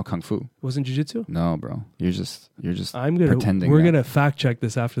says I know Kung Fu. Wasn't Jiu-Jitsu? No, bro. You're just pretending. We're gonna fact check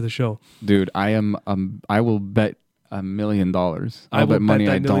this after the show, dude. I will bet $1 million. I will bet money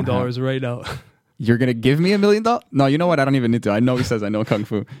that $1 million right now. You're gonna give me $1 million? No, you know what? I don't even need to. I know he says I know Kung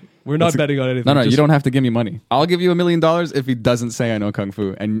Fu. We're not betting on anything. No, you don't have to give me money. I'll give you $1 million if he doesn't say I know Kung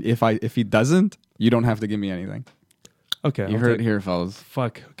Fu, and if he doesn't, you don't have to give me anything. Okay, you heard it here, fellas.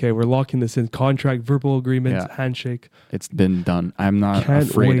 Fuck. Okay, we're locking this in. Contract, verbal agreement, handshake. It's been done. I'm not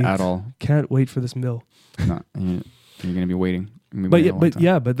afraid at all. Can't wait for this mill. No, you're gonna be waiting.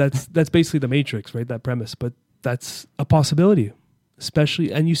 But that's basically the Matrix, right? That premise. But that's a possibility,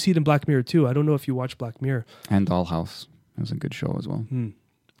 especially, and you see it in Black Mirror too. I don't know if you watch Black Mirror. And Dollhouse. It was a good show as well.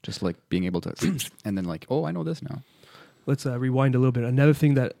 Just like being able to, and then like, oh, I know this now. Let's rewind a little bit. Another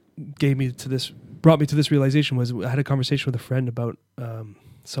thing that brought me to this realization was I had a conversation with a friend about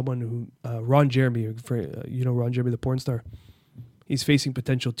someone who Ron Jeremy, Ron Jeremy, the porn star. He's facing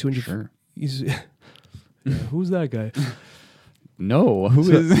potential 200. Sure. Who's that guy? No,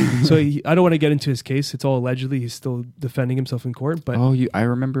 who is? So I don't want to get into his case. It's all allegedly. He's still defending himself in court. But I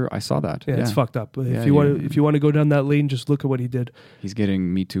remember. I saw that. Yeah, it's fucked up. If you want to go down that lane, just look at what he did. He's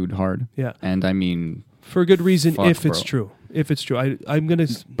getting Me Too'd hard. Yeah, and I mean, for a good reason. It's true. If it's true, I'm gonna.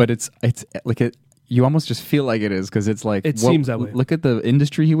 But it's like it. You almost just feel like it is because it's like it seems that way. Look at the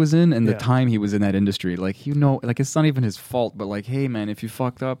industry he was in and the time he was in that industry. Like like it's not even his fault. But like, hey man, if you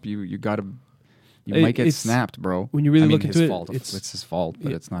fucked up, you gotta. You might get snapped, bro. When you really look into it's his fault,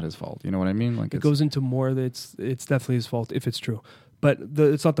 but it's not his fault. You know what I mean? Like it goes into more. It's definitely his fault if it's true, but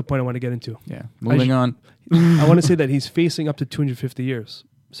it's not the point I want to get into. Yeah, moving on. I want to say that he's facing up to 250 years.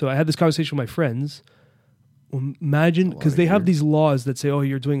 So I had this conversation with my friends. Imagine, because they have these laws that say, oh,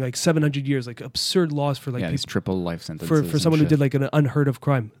 you're doing like 700 years, like absurd laws for like these triple life sentences for someone who did like an unheard of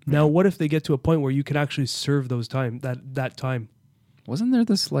crime. Now, what if they get to a point where you can actually serve those that time? Wasn't there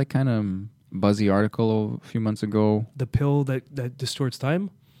this like kind of buzzy article a few months ago? The pill that distorts time?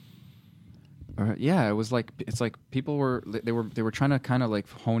 Yeah, it was like it's like people were trying to kind of like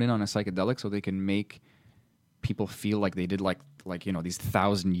hone in on a psychedelic so they can make people feel like they did like these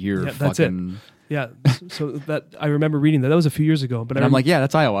 1,000-year fucking. That's it. Yeah, so that I remember reading that. That was a few years ago. But I'm like, yeah,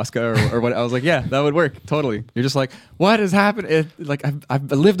 that's ayahuasca or what. I was like, yeah, that would work totally. You're just like, what has happened? Like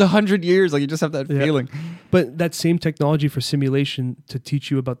I've lived 100 years. Like you just have that feeling. But that same technology for simulation to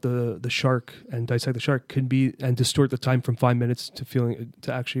teach you about the shark and dissect the shark can be and distort the time from 5 minutes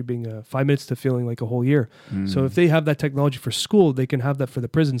to actually being 5 minutes to feeling like a whole year. So if they have that technology for school, they can have that for the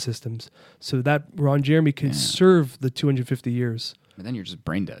prison systems. So that Ron Jeremy can serve the 250 years. But then you're just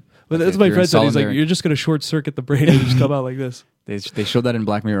brain dead. But that's what my friend said. He's like, you're just going to short circuit the brain and just come out like this. They showed that in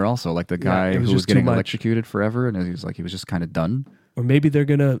Black Mirror also, like the guy who was getting electrocuted forever, and he was just kind of done. Or maybe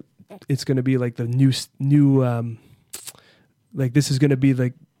it's going to be like the new like this is going to be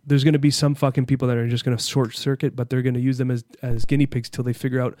like, there's going to be some fucking people that are just going to short circuit, but they're going to use them as guinea pigs till they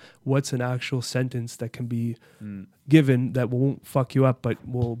figure out what's an actual sentence that can be given that won't fuck you up, but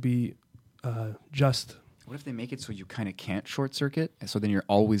will be just. What if they make it so you kind of can't short circuit? So then you're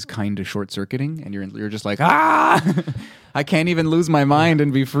always kind of short circuiting, and you're just like, I can't even lose my mind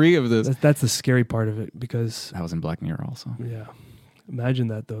and be free of this. That's the scary part of it, because that was in Black Mirror also. Yeah, imagine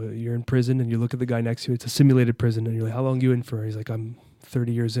that though. You're in prison and you look at the guy next to you. It's a simulated prison, and you're like, "How long are you in for?" He's like, "I'm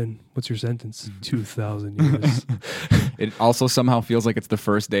 30 years in." "What's your sentence?" 2,000 years. It also somehow feels like it's the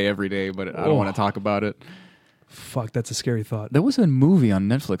first day every day, but I don't want to talk about it. Fuck, that's a scary thought. There was a movie on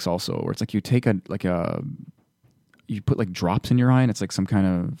Netflix also where it's like you take you put like drops in your eye and it's like some kind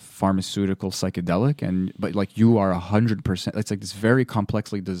of pharmaceutical psychedelic, but like you are 100%. It's like this very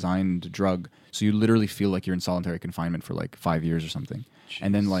complexly designed drug, so you literally feel like you're in solitary confinement for like 5 years or something. Jeez.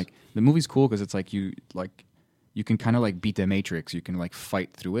 And then like the movie's cool because it's like you can kind of like beat the Matrix. You can like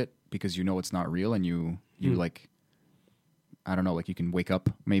fight through it because you know it's not real, and you like, I don't know, like you can wake up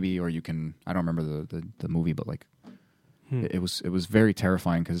maybe, or you can, I don't remember the movie, but like it was very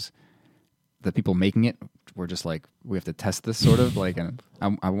terrifying because the people making it were just like, we have to test this sort of like, and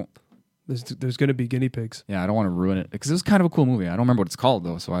I won't. There's going to be guinea pigs. Yeah, I don't want to ruin it because it was kind of a cool movie. I don't remember what it's called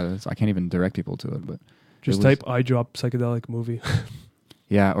though, so I can't even direct people to it. But just type "eye drop psychedelic movie."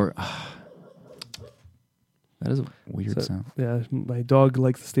 Yeah, or that is a weird sound. Yeah, my dog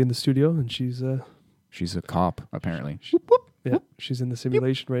likes to stay in the studio, and she's a cop apparently. Yeah, she's in the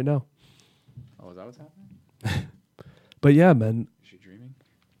simulation right now. Oh, is that what's happening? But yeah, man. Is she dreaming?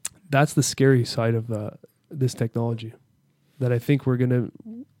 That's the scary side of this technology. That I think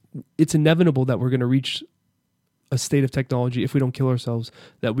it's inevitable that we're going to reach a state of technology, if we don't kill ourselves,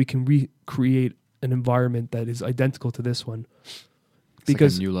 that we can recreate an environment that is identical to this one.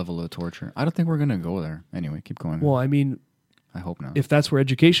 Because like a new level of torture. I don't think we're going to go there. Anyway, keep going. Well, I mean, I hope not. If that's where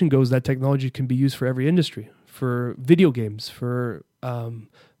education goes, that technology can be used for every industry, for video games, for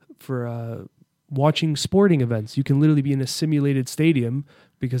watching sporting events. You can literally be in a simulated stadium,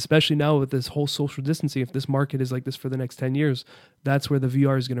 because especially now with this whole social distancing, if this market is like this for the next 10 years, that's where the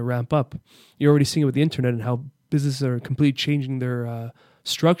VR is going to ramp up. You're already seeing it with the internet and how businesses are completely changing their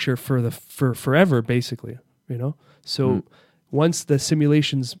structure for forever, basically, you know? So once the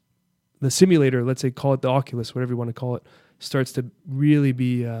simulator, let's say, call it the Oculus, whatever you want to call it, starts to really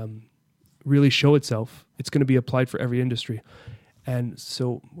be, really show itself, it's going to be applied for every industry. And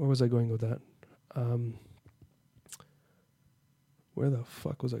so where was I going with that? Where the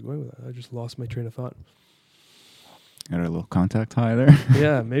fuck was I going with that? I just lost my train of thought. Got a little contact high there.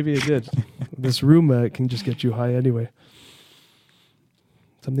 Yeah, maybe it did. This room can just get you high anyway.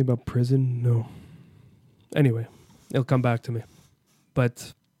 Something about prison? No. Anyway, it'll come back to me.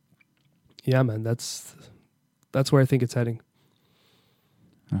 But yeah, man, that's where I think it's heading.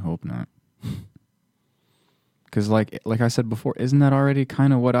 I hope not. Because like I said before, isn't that already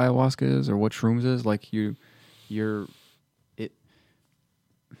kind of what ayahuasca is, or what shrooms is? Like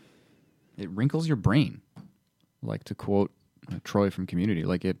it wrinkles your brain, like to quote Troy from Community.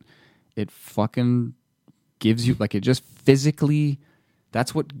 Like it fucking gives you, like, it just physically.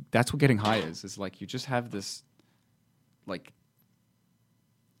 That's what getting high is. Is like you just have this, like,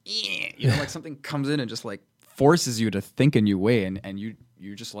 you know, like something comes in and just like forces you to think a new way, and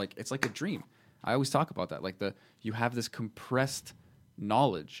you're just like, it's like a dream. I always talk about that. Like you have this compressed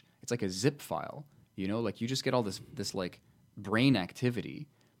knowledge. It's like a zip file, you know, like you just get all this like brain activity.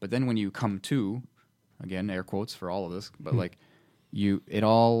 But then when you come to, again, air quotes for all of this, but like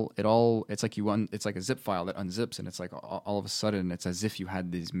it's like it's like a zip file that unzips, and it's like all of a sudden it's as if you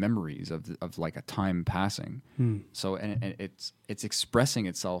had these memories of like a time passing. So and it's expressing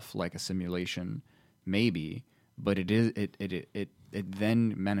itself like a simulation, maybe, but it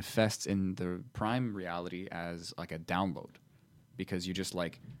then manifests in the prime reality as like a download, because you just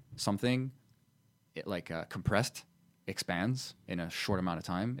like something, it like compressed, expands in a short amount of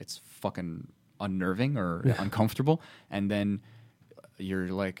time. It's fucking unnerving or uncomfortable, and then you're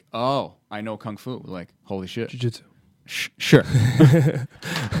like, oh, I know kung fu. Like, holy shit, jiu-jitsu. Sure.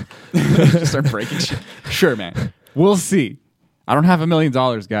 Just start breaking shit. Sure, man. We'll see. I don't have $1 million,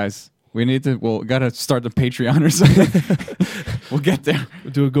 guys. We'll gotta start the Patreon or something. We'll get there.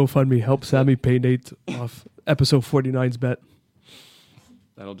 We'll do a GoFundMe. Help Sammy pay Nate off episode 49's bet.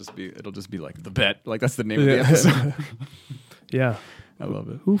 It'll just be like the bet. Like that's the name of the episode. Yeah. I love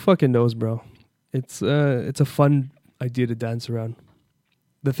it. Who fucking knows, bro? It's a fun idea to dance around.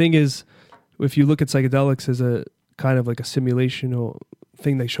 The thing is, if you look at psychedelics as a kind of like a simulational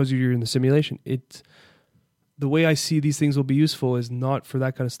thing that shows you're in the simulation, the way I see these things will be useful is not for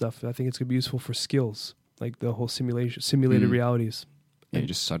that kind of stuff. I think it's going to be useful for skills, like the whole simulated realities. Yeah, you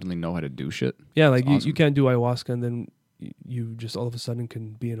just suddenly know how to do shit. Yeah, like you can't do ayahuasca and then you just all of a sudden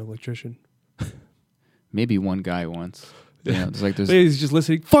can be an electrician. Maybe one guy once. Yeah, it's like he's just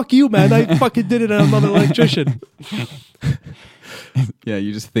listening. Fuck you, man! I fucking did it, and I'm an electrician. Yeah,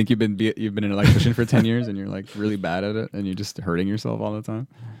 you just think you've been an electrician for 10 years, and you're like really bad at it, and you're just hurting yourself all the time.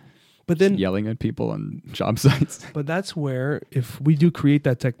 But then just yelling at people on job sites. But that's where, if we do create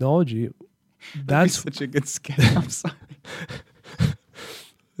that technology, that's such a good sketch. I'm sorry.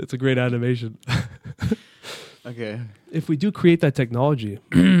 It's a great animation. I Okay. If we do create that technology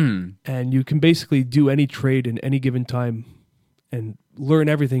and you can basically do any trade in any given time and learn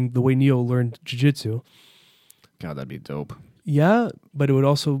everything the way Neo learned jiu-jitsu. God, that'd be dope. Yeah, but it would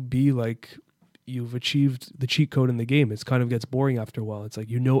also be like you've achieved the cheat code in the game. It kind of gets boring after a while. It's like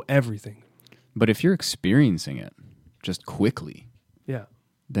you know everything. But if you're experiencing it just quickly, yeah,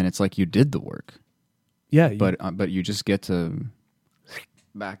 then it's like you did the work. Yeah, but you just get to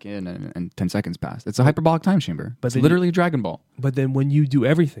back in and 10 seconds passed. It's a hyperbolic time chamber. But it's literally Dragon Ball. But then when you do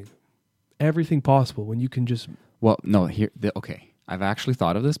everything possible, when you can just... Well, no, okay. I've actually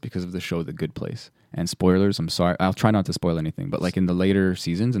thought of this because of the show The Good Place. And spoilers, I'm sorry. I'll try not to spoil anything. But like in the later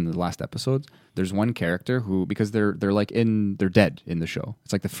seasons, in the last episodes, there's one character who, because they're dead in the show.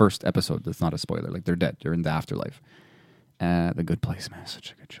 It's like the first episode. That's not a spoiler. Like they're dead. They're in the afterlife. The Good Place, man,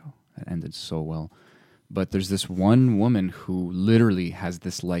 such a good show. It ended so well. But there's this one woman who literally has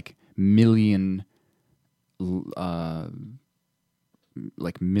this like million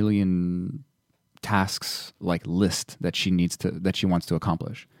tasks like list that she wants to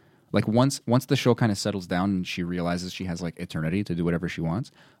accomplish. Like once the show kind of settles down and she realizes she has like eternity to do whatever she wants,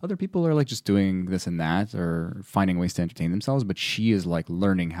 other people are like just doing this and that or finding ways to entertain themselves, but she is like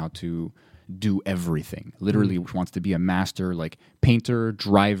learning how to do everything. Literally wants to be a master like painter,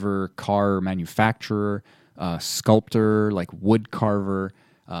 driver, car manufacturer, sculptor, like wood carver,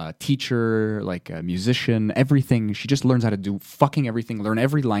 teacher, like a musician, everything. She just learns how to do fucking everything, learn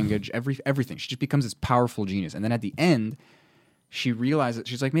every language, everything. She just becomes this powerful genius. And then at the end, she realizes,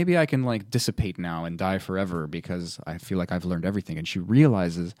 she's like, maybe I can like dissipate now and die forever because I feel like I've learned everything. And she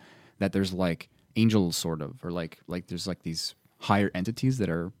realizes that there's like angels sort of, or like there's like these higher entities that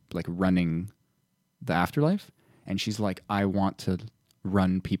are like running the afterlife. And she's like, I want to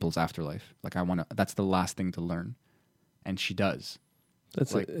run people's afterlife. Like that's the last thing to learn. And she does.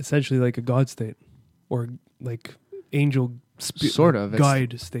 That's like, essentially like a God state or like angel sort of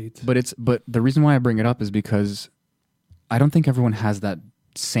guide state. But the reason why I bring it up is because I don't think everyone has that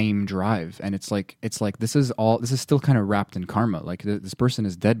same drive. And it's like this is still kind of wrapped in karma. Like this person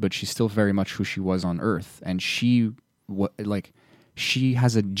is dead, but she's still very much who she was on Earth. And she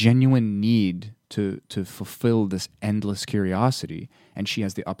has a genuine need to fulfill this endless curiosity, and she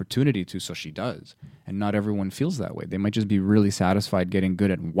has the opportunity to, so she does. And not everyone feels that way. They might just be really satisfied getting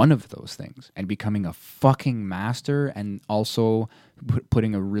good at one of those things and becoming a fucking master, and also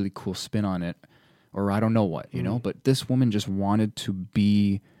putting a really cool spin on it, or I don't know what, you know. But this woman just wanted to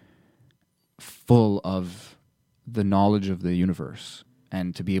be full of the knowledge of the universe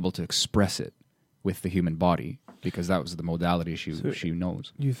and to be able to express it with the human body, because that was the modality she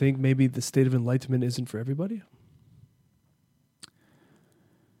knows. You think maybe the state of enlightenment isn't for everybody?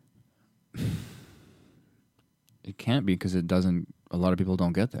 It can't be, because a lot of people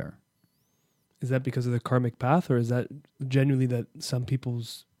don't get there. Is that because of the karmic path, or is that genuinely that some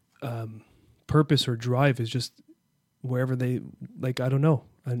people's purpose or drive is just wherever they, like, I don't know.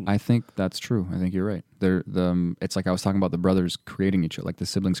 I think that's true. I think you're right. It's like I was talking about the brothers creating each other, like the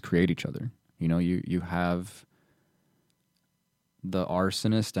siblings create each other. You know, you have the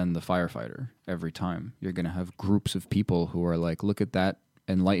arsonist and the firefighter every time. You're going to have groups of people who are like, look at that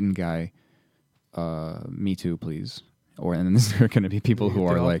enlightened guy, me too, please. And then there are going to be people who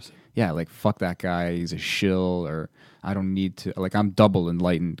are like, yeah, like, fuck that guy, he's a shill, or I don't need to, like, I'm double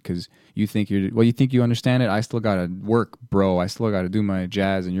enlightened because you think you understand it? I still got to work, bro. I still got to do my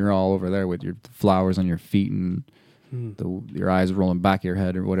jazz, and you're all over there with your flowers on your feet and your eyes rolling back your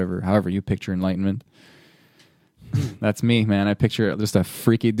head or whatever, however you picture enlightenment. That's me, man. I picture just a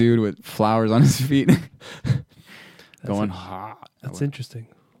freaky dude with flowers on his feet going hot. That's interesting.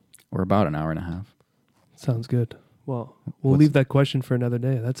 We're about an hour and a half. Sounds good. Well, we'll leave that question for another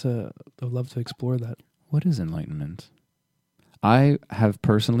day. I'd love to explore that. What is enlightenment? I have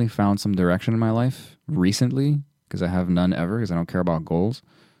personally found some direction in my life recently, because I have none ever, because I don't care about goals.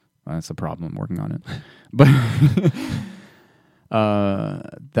 That's a problem. I'm working on it. But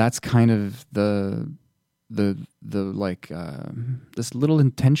that's kind of this little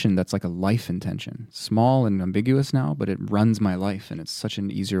intention that's like a life intention. Small and ambiguous now, but it runs my life, and it's such an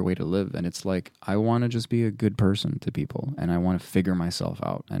easier way to live. And it's like, I want to just be a good person to people, and I want to figure myself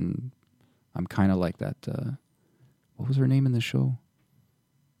out. And I'm kind of like that. What was her name in the show?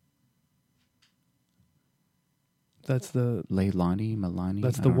 That's the Leilani, Milani.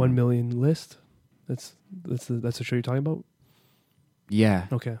 That's the 1 million list. That's the show you're talking about. Yeah.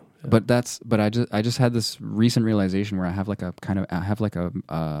 Okay. Yeah. But I just had this recent realization where I have like a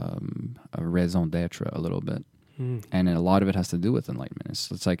raison d'être a little bit, and a lot of it has to do with enlightenment.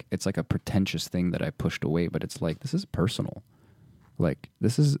 It's like a pretentious thing that I pushed away, but it's like, this is personal. Like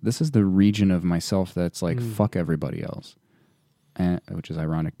this is the region of myself that's like fuck everybody else, which is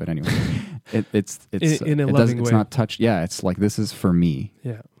ironic. But anyway, it's in a loving way. It's not touched. Yeah, it's like this is for me.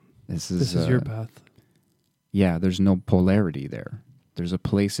 Yeah, this is your path. Yeah, there's no polarity there. There's a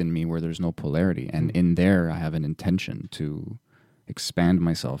place in me where there's no polarity, and in there I have an intention to expand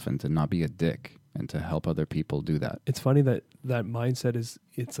myself and to not be a dick and to help other people do that. It's funny that mindset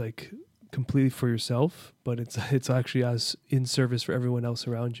it's like completely for yourself, but it's actually as in service for everyone else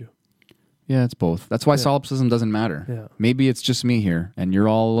around you. Yeah, it's both. That's why solipsism doesn't matter. Yeah. Maybe it's just me here and you're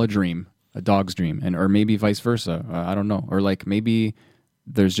all a dream, a dog's dream, or maybe vice versa. I don't know. Or like maybe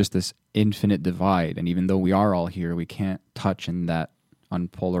there's just this infinite divide, and even though we are all here, we can't touch in that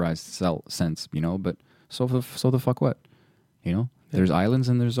unpolarized sense, you know, but so the fuck what? You know? Yeah. There's islands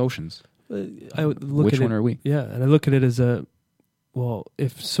and there's oceans. I would look Which at one it, are we? Yeah, and I look at it as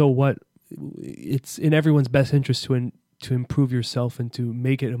if so what? It's in everyone's best interest to improve yourself and to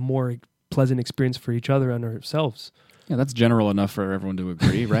make it a more pleasant experience for each other and ourselves. Yeah, that's general enough for everyone to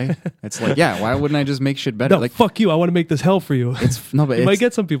agree, right? It's like, yeah, why wouldn't I just make shit better? No, like, fuck you, I want to make this hell for you. But you might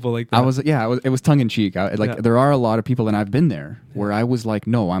get some people like that. It was tongue in cheek. There are a lot of people, and I've been there where I was like,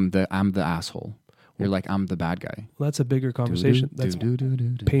 no, I'm the asshole. You're like, I'm the bad guy. Well, that's a bigger conversation.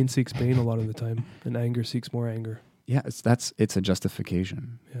 Pain seeks pain a lot of the time, and anger seeks more anger. Yeah, it's a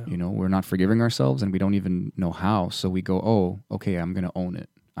justification. Yeah. You know, we're not forgiving ourselves, and we don't even know how. So we go, oh, okay, I'm gonna own it.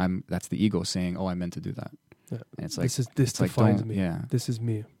 That's the ego saying, oh, I meant to do that. Yeah. And it's like this defines me. Yeah. This is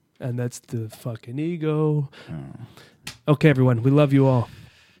me, and that's the fucking ego. Oh. Okay, everyone, we love you all.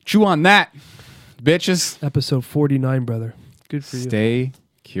 Chew on that, bitches. Episode 49, brother. Good for you. Stay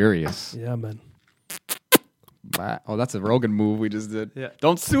curious. Yeah, man. Oh, that's a Rogan move we just did. Yeah.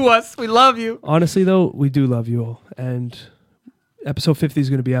 Don't sue us. We love you. Honestly, though, we do love you all. And episode 50 is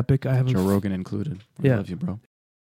going to be epic. Joe Rogan included. I love you, bro.